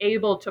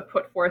able to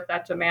put forth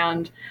that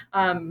demand.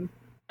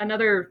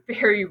 Another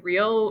very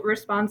real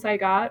response I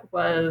got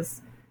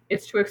was,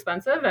 it's too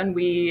expensive and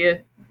we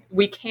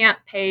can't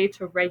pay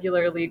to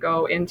regularly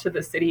go into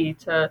the city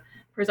to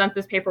present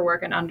this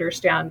paperwork and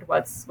understand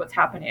what's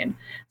happening.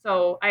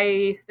 So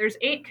there's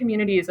 8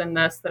 communities in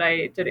this that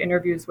I did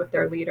interviews with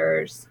their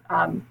leaders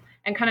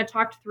and kind of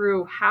talked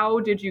through,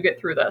 how did you get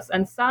through this?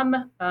 And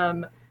some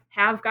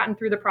have gotten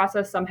through the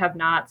process, some have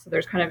not. So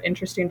there's kind of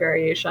interesting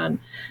variation.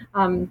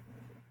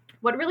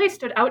 What really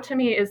stood out to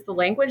me is the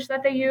language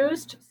that they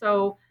used.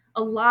 So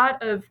a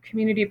lot of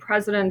community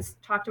presidents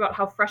talked about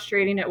how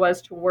frustrating it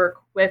was to work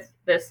with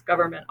this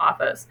government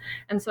office.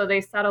 And so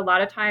they said a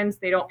lot of times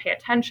they don't pay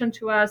attention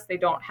to us. They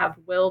don't have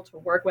will to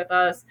work with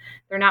us.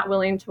 They're not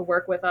willing to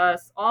work with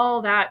us.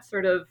 All that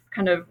sort of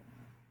kind of,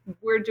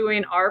 we're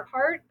doing our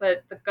part,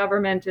 but the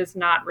government is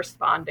not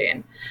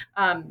responding.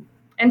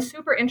 And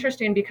super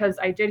interesting because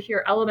I did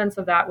hear elements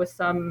of that with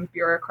some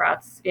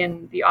bureaucrats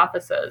in the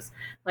offices.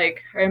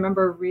 Like, I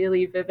remember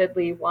really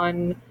vividly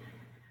one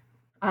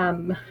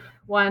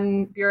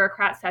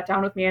bureaucrat sat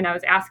down with me and I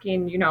was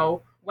asking,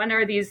 when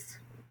are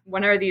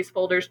these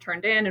folders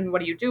turned in and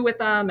what do you do with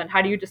them and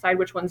how do you decide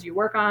which ones you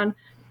work on?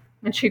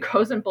 And she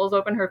goes and pulls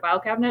open her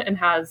file cabinet and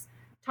has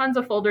tons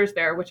of folders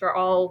there, which are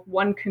all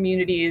one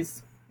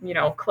community's,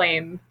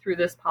 claim through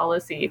this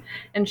policy.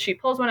 And she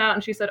pulls one out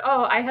and she said,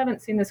 oh, I haven't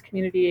seen this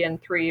community in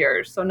 3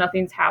 years, so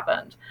nothing's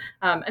happened.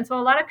 And so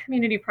a lot of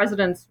community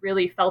presidents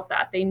really felt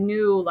that. They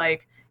knew,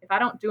 like, if I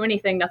don't do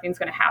anything, nothing's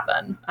going to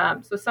happen.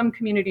 So some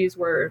communities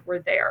were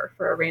there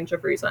for a range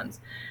of reasons.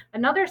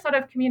 Another set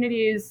of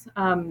communities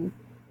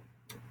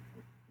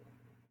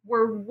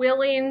were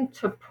willing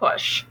to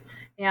push.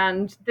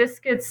 And this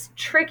gets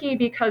tricky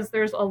because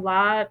there's a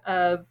lot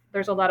of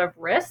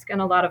risk and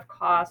a lot of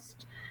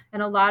cost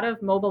and a lot of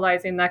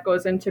mobilizing that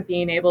goes into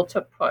being able to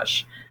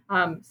push.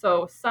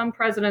 So some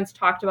presidents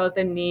talked about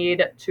the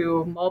need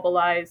to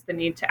mobilize, the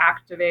need to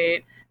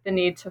activate, the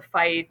need to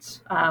fight.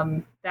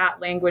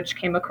 That language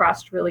came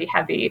across really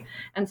heavy.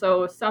 And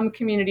so some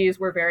communities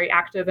were very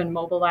active in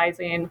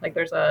mobilizing. Like,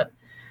 there's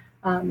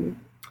an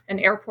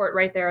airport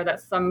right there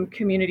that some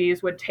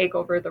communities would take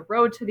over the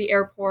road to the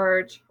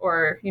airport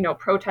or,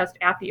 protest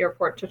at the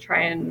airport to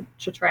try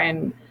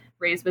and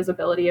raise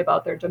visibility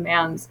about their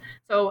demands.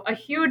 So a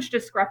huge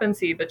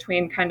discrepancy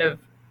between kind of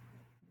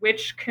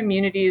which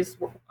communities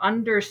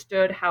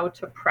understood how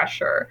to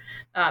pressure.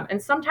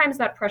 And sometimes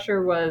that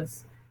pressure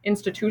was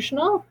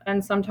institutional,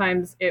 and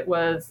sometimes it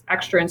was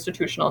extra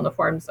institutional in the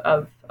forms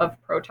of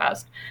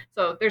protest.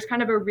 So there's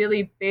kind of a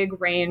really big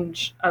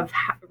range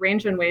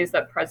in ways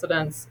that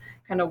presidents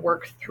kind of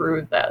work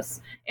through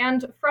this.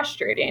 And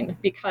frustrating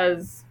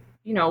because,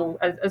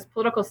 as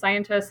political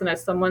scientists and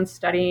as someone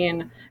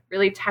studying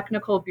really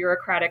technical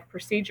bureaucratic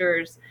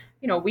procedures,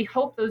 we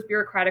hope those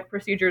bureaucratic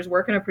procedures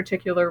work in a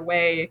particular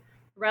way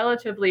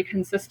relatively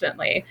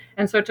consistently.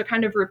 And so to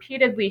kind of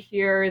repeatedly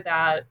hear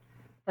that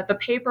the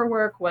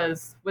paperwork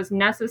was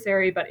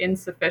necessary but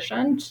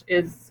insufficient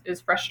is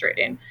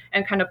frustrating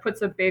and kind of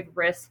puts a big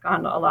risk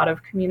on a lot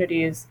of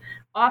communities.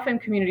 Often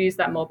communities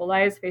that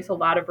mobilize face a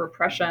lot of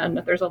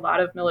repression. There's a lot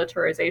of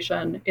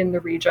militarization in the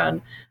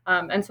region.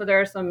 And so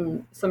there are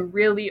some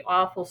really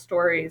awful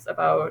stories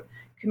about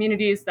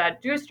communities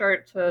that do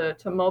start to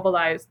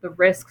mobilize, the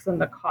risks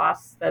and the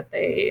costs that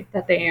they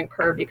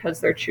incur because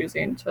they're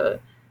choosing to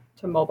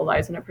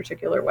mobilize in a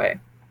particular way.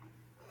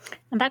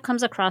 And that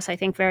comes across, I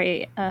think,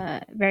 very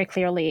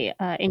clearly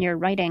in your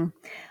writing.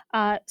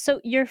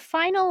 So your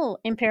final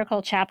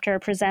empirical chapter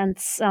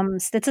presents some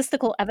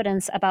statistical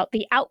evidence about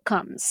the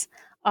outcomes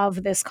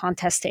of this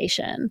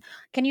contestation.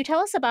 Can you tell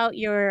us about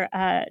your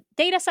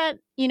data set,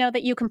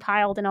 that you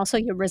compiled and also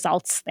your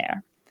results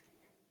there?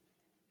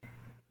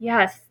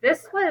 Yes,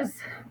 this was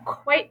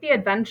quite the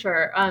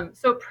adventure.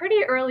 So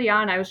pretty early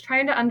on, I was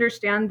trying to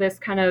understand this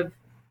kind of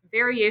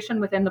variation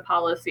within the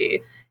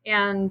policy.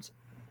 And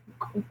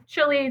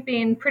Chile,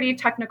 being pretty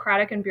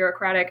technocratic and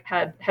bureaucratic,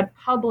 had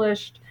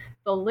published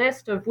the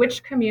list of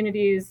which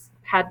communities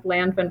had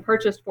land been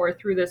purchased for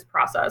through this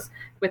process,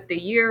 with the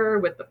year,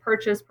 with the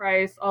purchase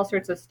price, all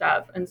sorts of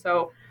stuff. And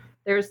so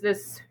there's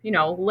this,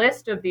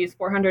 list of these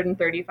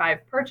 435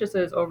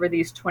 purchases over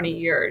these 20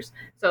 years.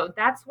 So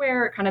that's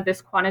where kind of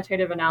this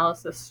quantitative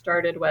analysis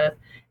started with.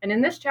 And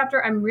in this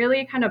chapter, I'm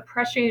really kind of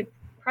pressing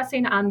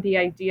on the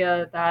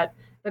idea that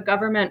the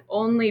government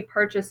only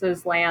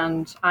purchases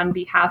land on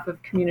behalf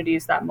of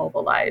communities that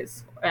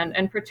mobilize,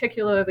 and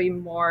particularly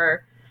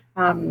more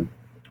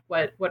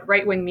what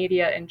right-wing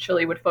media in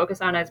Chile would focus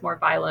on as more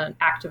violent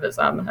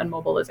activism and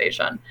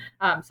mobilization.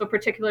 So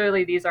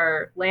particularly these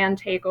are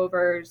land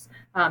takeovers.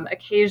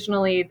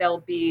 Occasionally there'll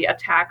be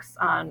attacks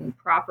on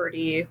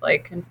property,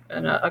 like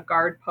in a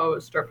guard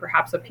post or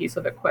perhaps a piece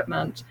of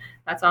equipment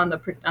that's on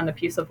the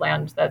piece of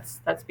land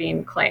that's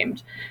being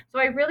claimed. So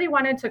I really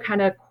wanted to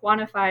kind of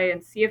quantify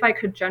and see if I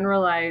could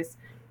generalize,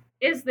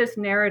 is this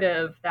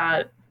narrative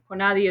that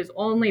CONADI is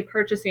only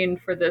purchasing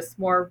for this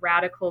more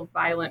radical,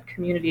 violent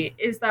community,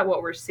 is that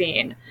what we're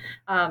seeing?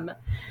 And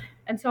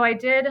so I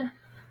did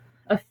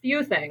a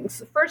few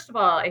things. First of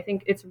all, I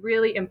think it's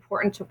really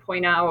important to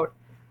point out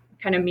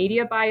kind of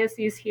media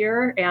biases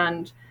here,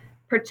 and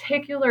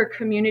particular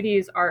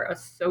communities are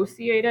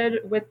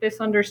associated with this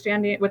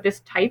understanding, with this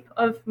type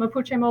of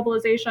Mapuche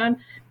mobilization,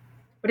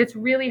 but it's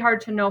really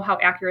hard to know how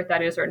accurate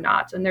that is or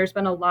not. And there's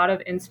been a lot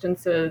of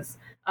instances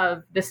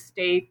of the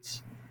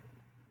state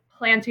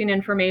planting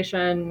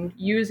information,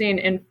 using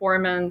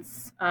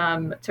informants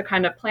to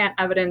kind of plant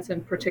evidence in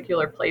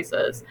particular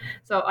places.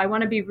 So I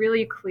want to be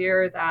really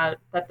clear that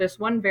this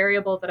one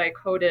variable that I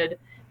coded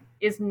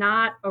is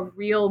not a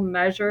real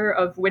measure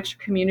of which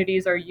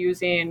communities are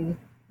using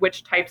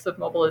which types of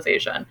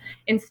mobilization.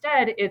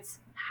 Instead, it's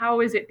how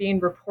is it being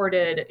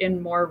reported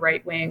in more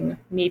right-wing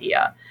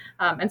media.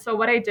 And so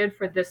what I did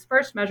for this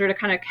first measure to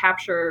kind of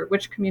capture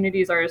which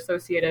communities are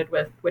associated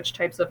with which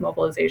types of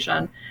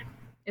mobilization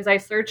is I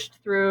searched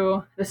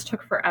through, this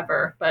took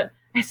forever, but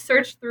I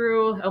searched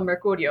through El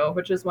Mercurio,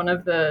 which is one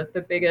of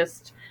the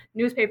biggest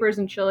newspapers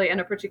in Chile and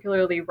a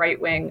particularly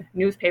right-wing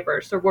newspaper.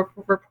 So we're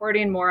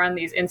reporting more on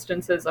these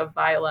instances of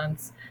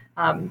violence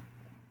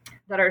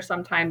that are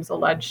sometimes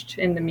alleged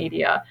in the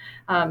media.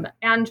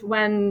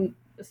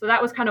 So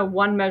that was kind of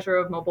one measure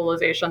of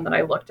mobilization that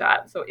I looked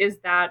at. So is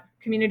that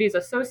communities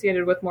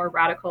associated with more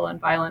radical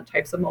and violent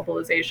types of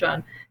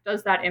mobilization,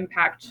 does that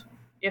impact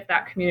if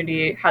that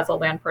community has a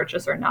land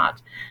purchase or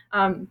not?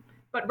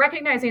 But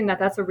recognizing that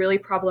that's a really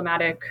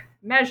problematic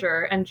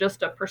measure and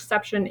just a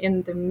perception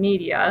in the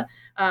media,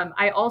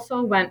 I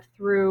also went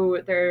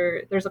through,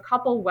 there's a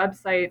couple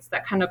websites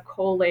that kind of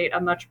collate a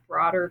much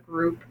broader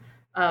group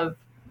of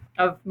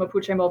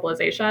Mapuche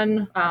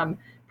mobilization,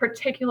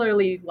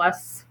 particularly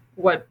less,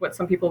 what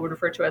some people would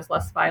refer to as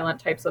less violent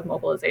types of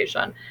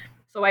mobilization.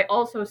 So I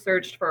also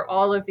searched for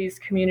all of these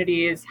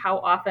communities, how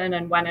often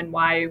and when and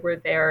why were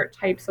there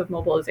types of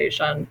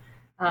mobilization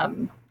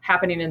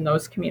happening in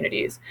those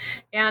communities.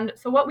 And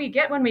so what we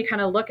get when we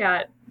kind of look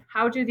at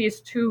how do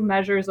these two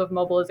measures of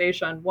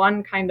mobilization,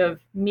 one kind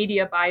of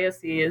media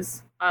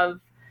biases of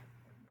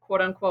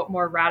quote unquote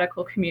more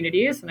radical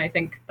communities, and I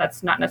think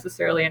that's not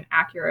necessarily an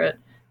accurate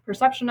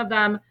perception of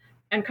them,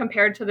 and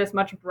compared to this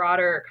much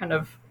broader kind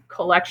of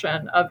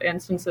collection of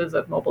instances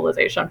of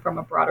mobilization from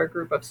a broader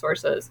group of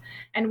sources.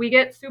 And we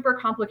get super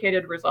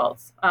complicated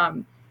results.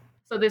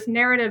 So this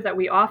narrative that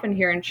we often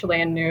hear in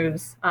Chilean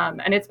news,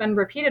 and it's been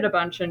repeated a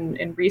bunch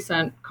in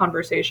recent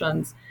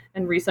conversations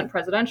and recent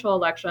presidential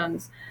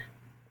elections,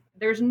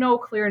 there's no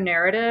clear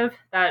narrative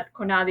that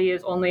CONADI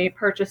is only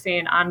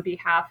purchasing on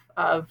behalf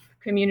of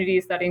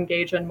communities that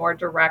engage in more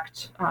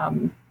direct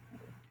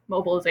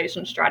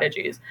mobilization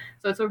strategies.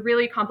 So it's a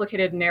really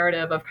complicated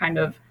narrative of kind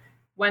of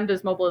when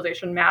does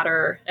mobilization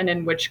matter and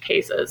in which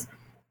cases.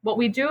 What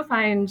we do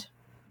find,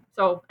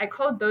 so I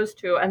code those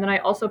two, and then I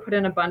also put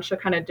in a bunch of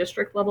kind of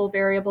district level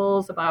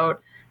variables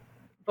about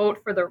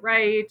vote for the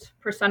right,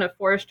 percent of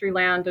forestry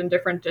land in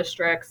different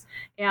districts.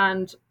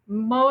 And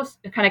most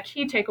kind of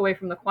key takeaway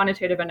from the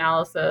quantitative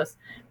analysis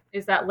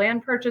is that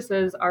land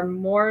purchases are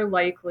more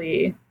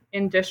likely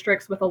in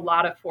districts with a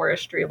lot of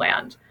forestry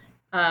land.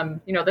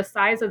 The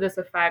size of this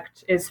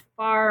effect is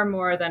far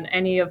more than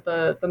any of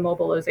the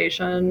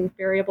mobilization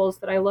variables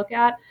that I look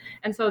at.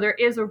 And so there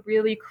is a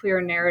really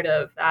clear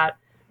narrative that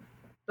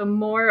the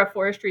more a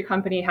forestry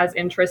company has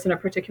interest in a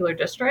particular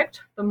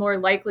district, the more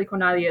likely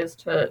CONADI is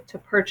to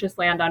purchase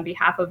land on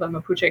behalf of a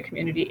Mapuche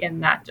community in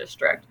that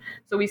district.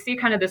 So we see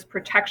kind of this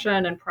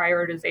protection and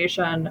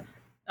prioritization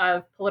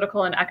of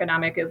political and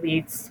economic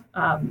elites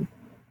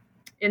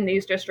in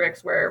these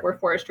districts where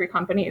forestry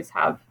companies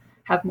have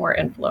more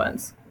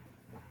influence.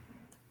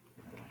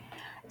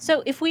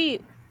 So if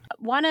we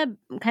want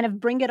to kind of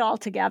bring it all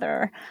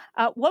together,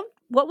 what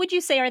what would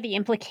you say are the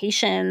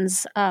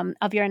implications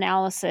of your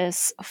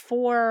analysis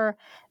for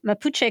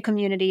Mapuche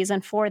communities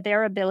and for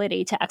their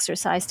ability to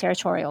exercise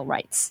territorial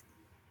rights?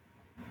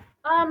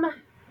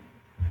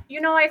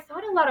 I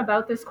thought a lot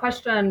about this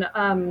question.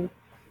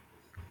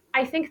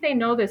 I think they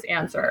know this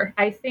answer.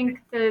 I think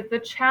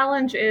the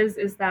challenge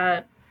is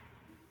that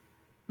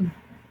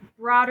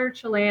broader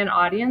Chilean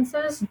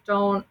audiences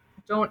don't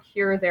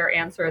hear their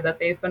answer that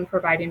they've been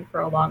providing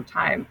for a long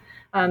time.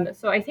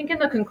 So I think in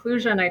the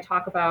conclusion, I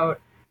talk about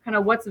kind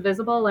of what's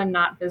visible and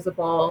not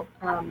visible,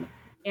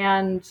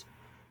 and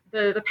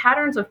the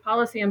patterns of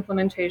policy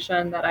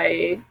implementation that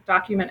I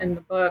document in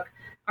the book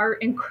are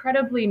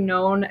incredibly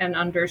known and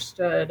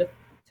understood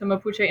to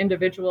Mapuche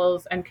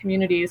individuals and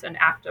communities and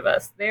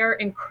activists. They're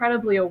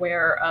incredibly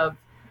aware of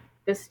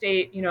the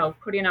state,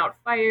 putting out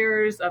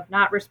fires, of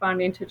not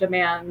responding to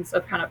demands,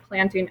 of kind of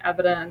planting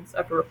evidence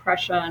of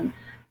repression.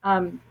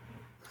 I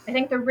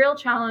think the real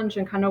challenge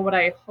and kind of what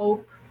I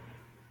hope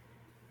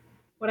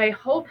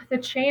the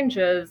change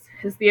is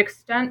the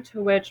extent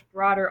to which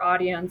broader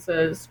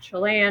audiences,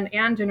 Chilean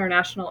and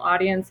international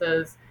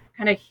audiences,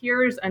 kind of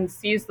hears and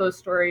sees those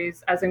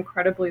stories as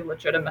incredibly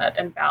legitimate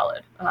and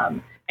valid.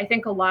 I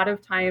think a lot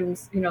of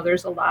times,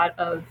 there's a lot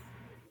of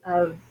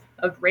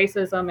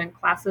racism and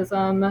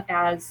classism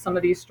as some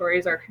of these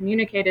stories are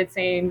communicated,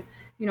 saying,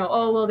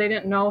 oh, well, they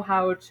didn't know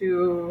how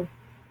to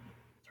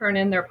turn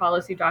in their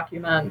policy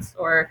documents,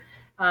 or,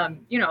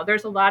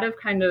 there's a lot of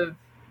kind of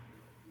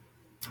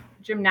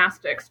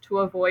gymnastics to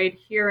avoid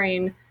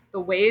hearing the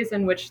ways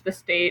in which the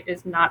state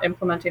is not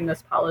implementing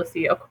this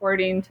policy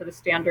according to the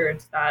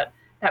standards that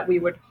we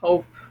would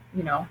hope,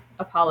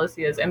 a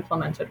policy is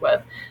implemented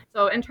with.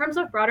 So in terms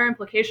of broader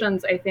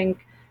implications, I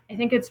think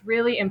it's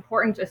really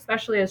important,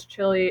 especially as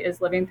Chile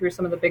is living through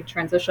some of the big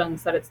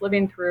transitions that it's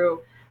living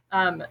through,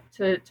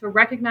 to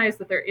recognize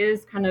that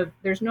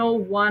there's no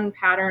one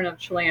pattern of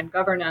Chilean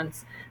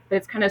governance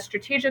that's kind of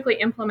strategically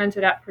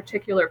implemented at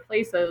particular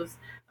places.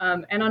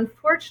 And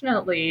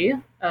unfortunately,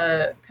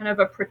 kind of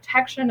a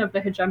protection of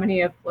the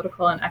hegemony of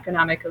political and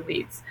economic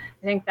elites.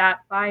 I think that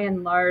by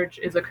and large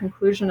is a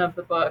conclusion of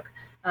the book.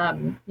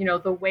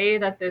 The way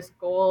that this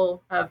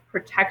goal of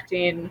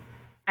protecting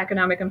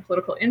economic and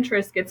political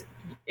interests gets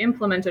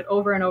implemented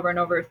over and over and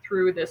over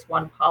through this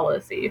one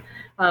policy.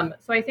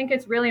 So I think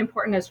it's really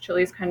important as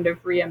Chile's kind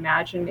of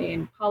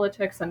reimagining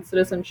politics and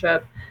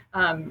citizenship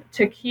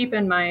to keep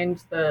in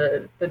mind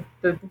the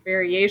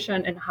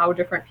variation in how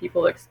different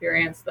people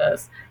experience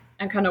this,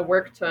 and kind of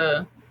work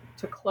to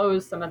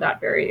close some of that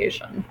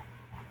variation.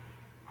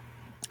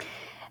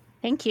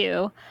 Thank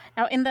you.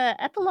 Now, in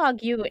the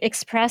epilogue, you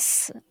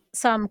express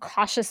some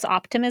cautious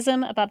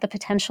optimism about the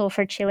potential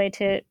for Chile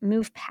to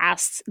move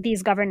past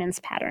these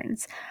governance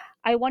patterns.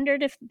 I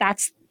wondered if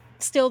that's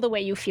still the way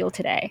you feel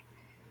today.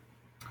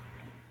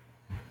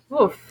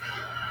 Oof,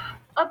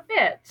 a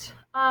bit.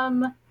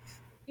 So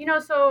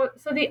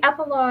the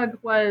epilogue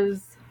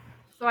was,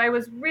 so I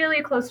was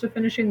really close to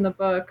finishing the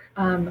book.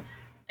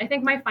 I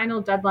think my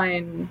final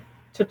deadline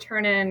to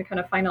turn in kind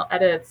of final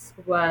edits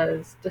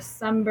was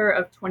December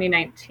of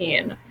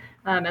 2019.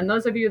 And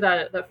those of you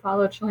that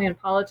follow Chilean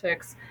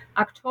politics,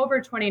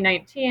 October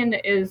 2019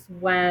 is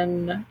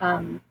when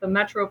the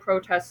Metro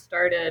protests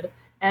started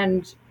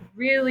and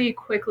really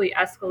quickly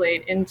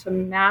escalate into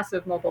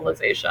massive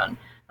mobilization.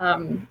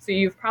 So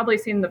you've probably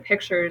seen the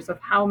pictures of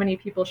how many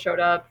people showed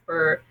up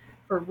for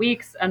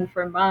weeks and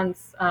for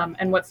months.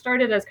 And what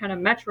started as kind of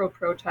Metro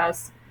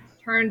protests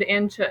turned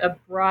into a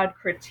broad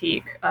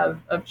critique of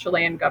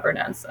Chilean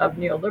governance, of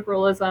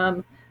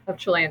neoliberalism, of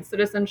Chilean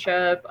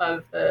citizenship,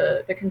 of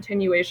the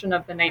continuation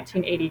of the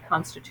 1980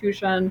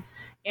 Constitution,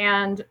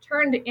 and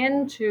turned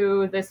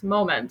into this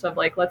moment of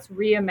like, let's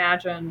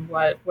reimagine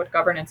what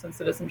governance and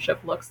citizenship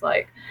looks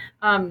like.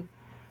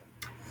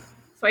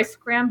 So I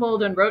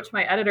scrambled and wrote to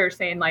my editor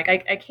saying, like,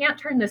 I can't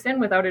turn this in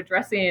without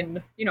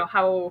addressing,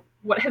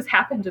 what has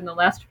happened in the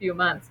last few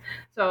months.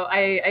 So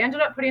I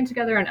ended up putting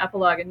together an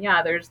epilogue, and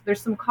yeah,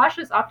 there's some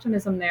cautious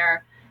optimism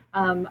there.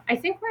 I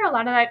think where a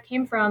lot of that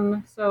came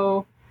from,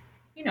 so,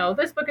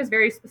 this book is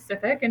very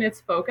specific in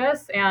its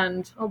focus,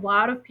 and a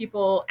lot of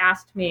people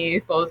asked me,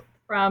 both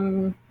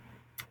from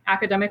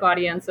academic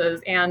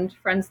audiences and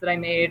friends that I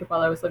made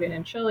while I was living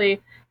in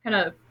Chile, kind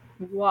of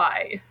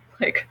why?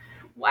 Like,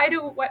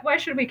 why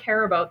should we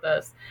care about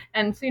this?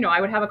 And so,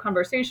 I would have a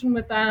conversation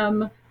with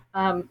them.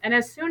 And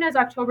as soon as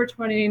October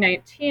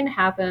 2019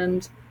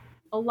 happened,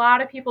 a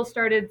lot of people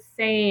started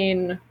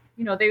saying,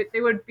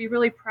 they would be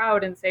really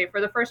proud and say,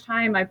 for the first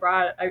time, I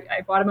bought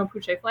a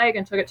Mapuche flag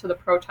and took it to the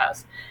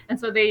protest. And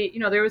so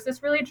there was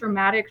this really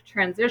dramatic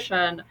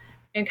transition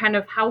in kind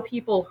of how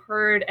people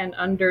heard and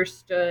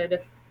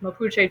understood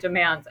Mapuche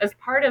demands as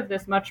part of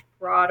this much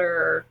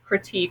broader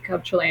critique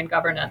of Chilean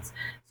governance.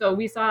 So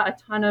we saw a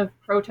ton of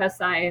protest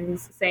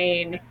signs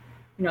saying,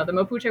 the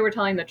Mapuche were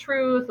telling the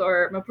truth,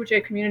 or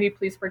Mapuche community,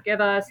 please forgive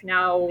us.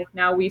 Now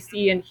we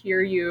see and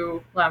hear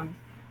you.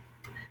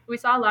 We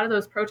saw a lot of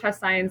those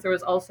protest signs. There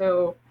was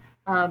also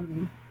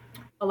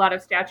a lot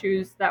of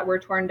statues that were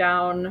torn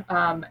down,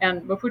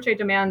 and Mapuche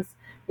demands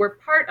we're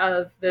part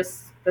of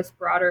this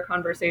broader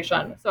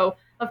conversation. So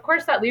of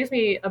course that leaves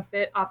me a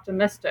bit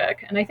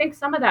optimistic, and I think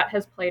some of that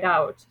has played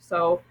out.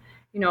 So,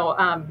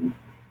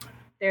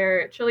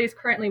 Chile is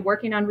currently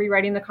working on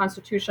rewriting the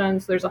Constitution.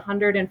 So there's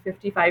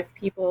 155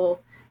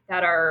 people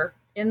that are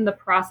in the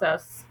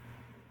process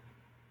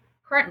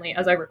currently,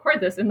 as I record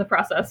this, in the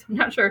process. I'm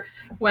not sure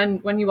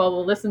when you all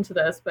will listen to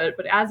this, but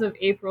as of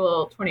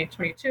April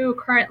 2022,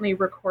 currently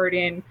we're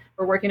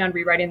working on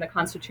rewriting the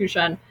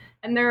Constitution.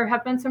 And there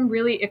have been some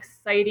really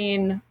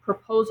exciting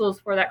proposals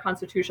for that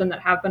Constitution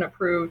that have been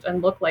approved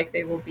and look like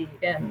they will be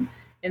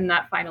in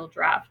that final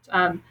draft.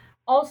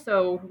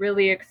 Also,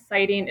 really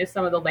exciting is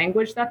some of the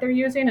language that they're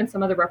using and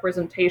some of the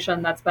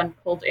representation that's been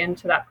pulled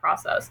into that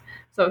process.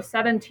 So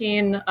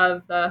 17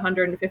 of the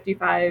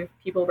 155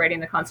 people writing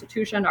the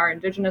Constitution are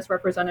Indigenous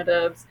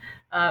representatives.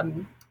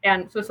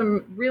 And so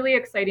some really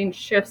exciting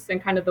shifts in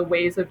kind of the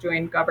ways of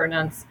doing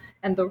governance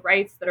and the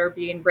rights that are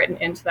being written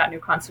into that new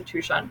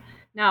Constitution.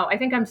 Now, I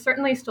think I'm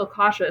certainly still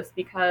cautious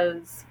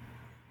because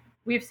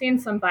we've seen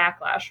some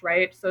backlash,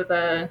 right? So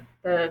the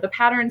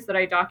patterns that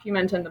I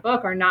document in the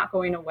book are not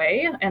going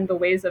away, and the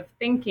ways of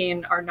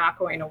thinking are not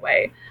going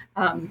away.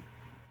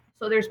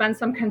 So there's been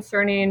some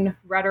concerning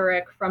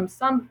rhetoric from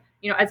some,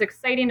 as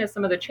exciting as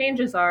some of the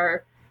changes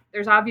are,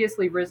 there's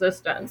obviously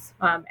resistance.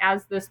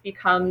 As this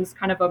becomes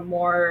kind of a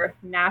more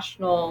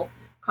national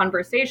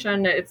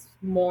conversation, it's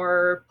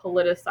more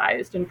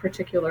politicized in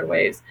particular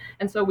ways.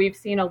 And so we've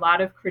seen a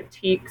lot of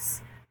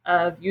critiques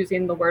of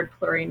using the word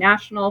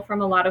plurinational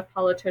from a lot of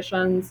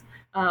politicians.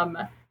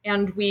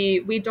 And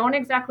we don't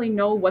exactly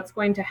know what's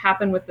going to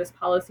happen with this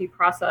policy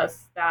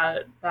process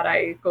that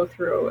I go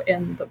through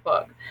in the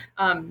book.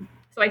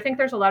 So I think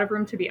there's a lot of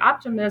room to be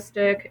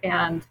optimistic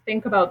and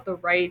think about the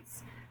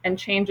rights and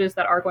changes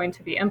that are going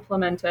to be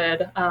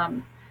implemented.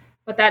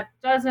 But that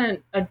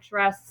doesn't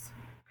address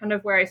kind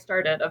of where I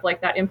started of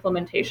like that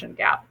implementation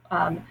gap.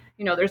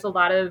 There's a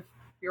lot of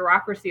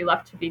bureaucracy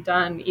left to be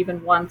done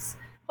even once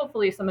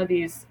hopefully some of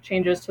these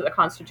changes to the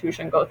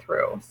Constitution go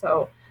through.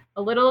 So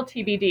a little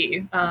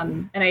TBD.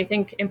 And I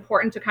think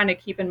important to kind of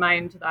keep in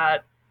mind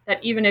that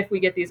even if we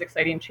get these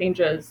exciting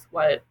changes,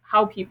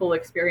 how people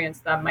experience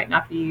them might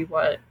not be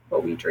what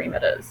we dream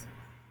it is.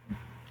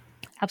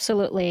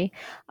 Absolutely.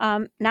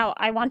 Now,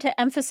 I want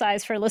to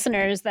emphasize for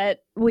listeners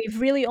that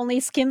we've really only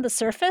skimmed the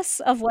surface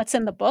of what's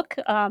in the book,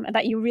 and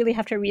that you really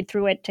have to read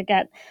through it to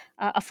get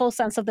a full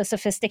sense of the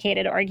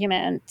sophisticated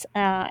argument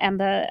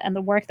and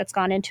the work that's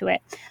gone into it.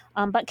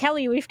 But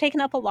Kelly, we've taken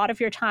up a lot of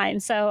your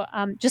time. So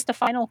just a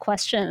final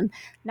question.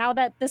 Now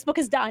that this book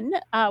is done,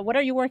 what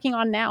are you working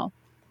on now?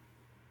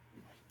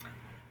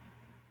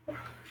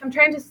 I'm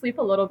trying to sleep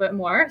a little bit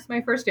more. It's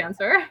my first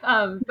answer.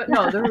 But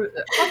no, there are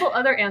a couple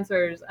other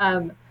answers.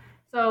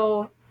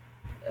 So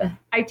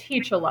I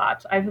teach a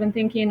lot. I've been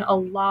thinking a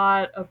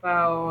lot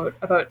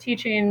about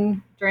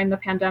teaching during the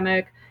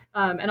pandemic,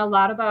 and a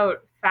lot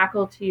about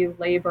faculty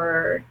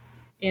labor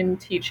in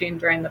teaching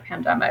during the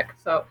pandemic.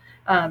 So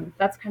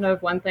that's kind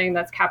of one thing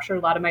that's captured a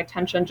lot of my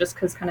attention, just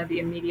because kind of the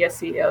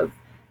immediacy of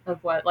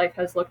what life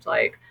has looked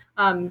like.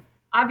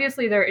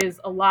 Obviously, there is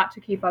a lot to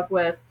keep up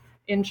with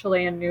in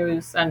Chilean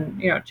news,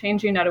 and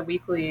changing at a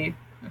weekly,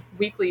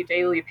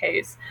 daily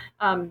pace.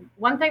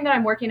 One thing that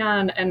I'm working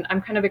on, and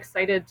I'm kind of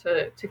excited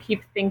to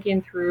keep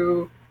thinking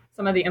through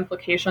some of the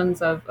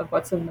implications of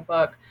what's in the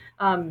book.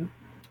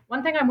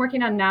 One thing I'm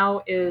working on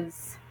now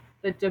is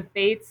the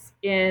debates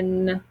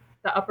in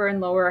the upper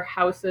and lower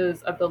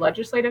houses of the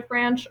legislative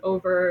branch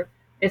over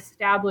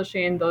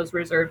establishing those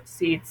reserved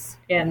seats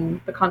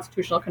in the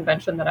Constitutional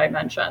Convention that I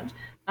mentioned.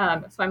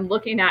 So I'm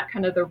looking at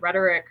kind of the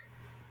rhetoric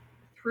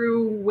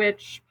through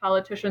which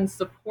politicians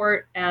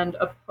support and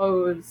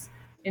oppose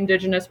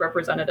Indigenous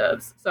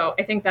representatives. So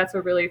I think that's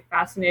a really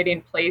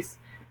fascinating place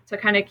to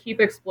kind of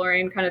keep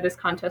exploring kind of this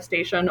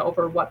contestation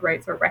over what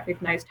rights are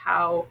recognized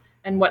how,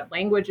 and what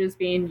language is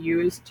being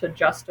used to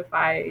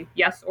justify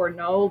yes or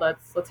no,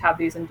 let's have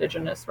these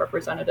Indigenous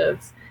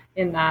representatives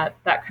in that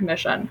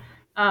commission.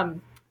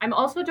 I'm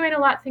also doing a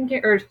lot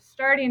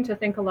starting to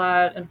think a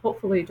lot, and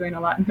hopefully doing a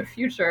lot in the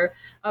future,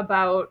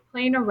 about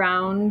playing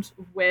around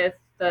with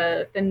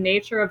the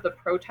nature of the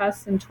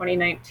protests in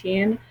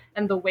 2019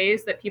 and the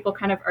ways that people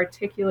kind of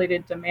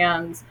articulated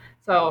demands.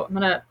 So I'm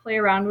going to play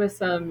around with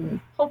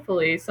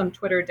hopefully some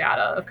Twitter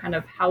data of kind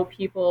of how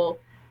people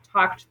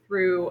talked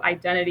through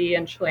identity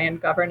and Chilean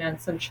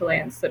governance and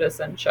Chilean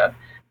citizenship.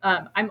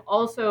 I'm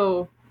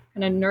also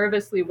kind of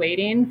nervously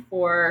waiting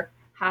for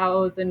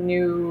how the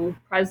new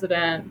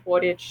president,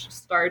 Boric,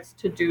 starts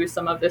to do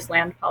some of this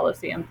land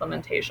policy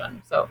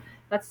implementation. So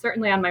that's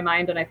certainly on my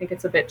mind, and I think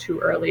it's a bit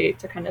too early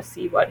to kind of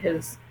see what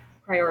his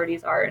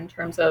priorities are in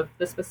terms of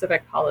the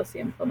specific policy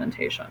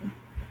implementation.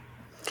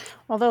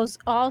 Well, those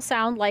all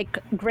sound like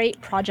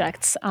great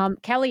projects.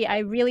 Kelly, I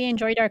really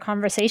enjoyed our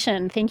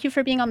conversation. Thank you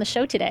for being on the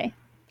show today.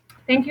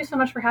 Thank you so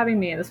much for having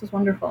me. This was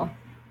wonderful.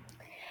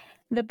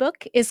 The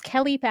book is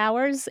Kelly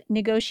Bauer's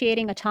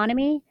Negotiating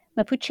Autonomy,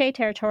 Mapuche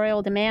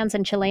Territorial Demands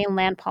and Chilean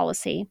Land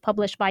Policy,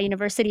 published by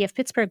University of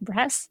Pittsburgh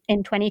Press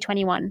in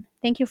 2021.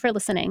 Thank you for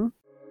listening.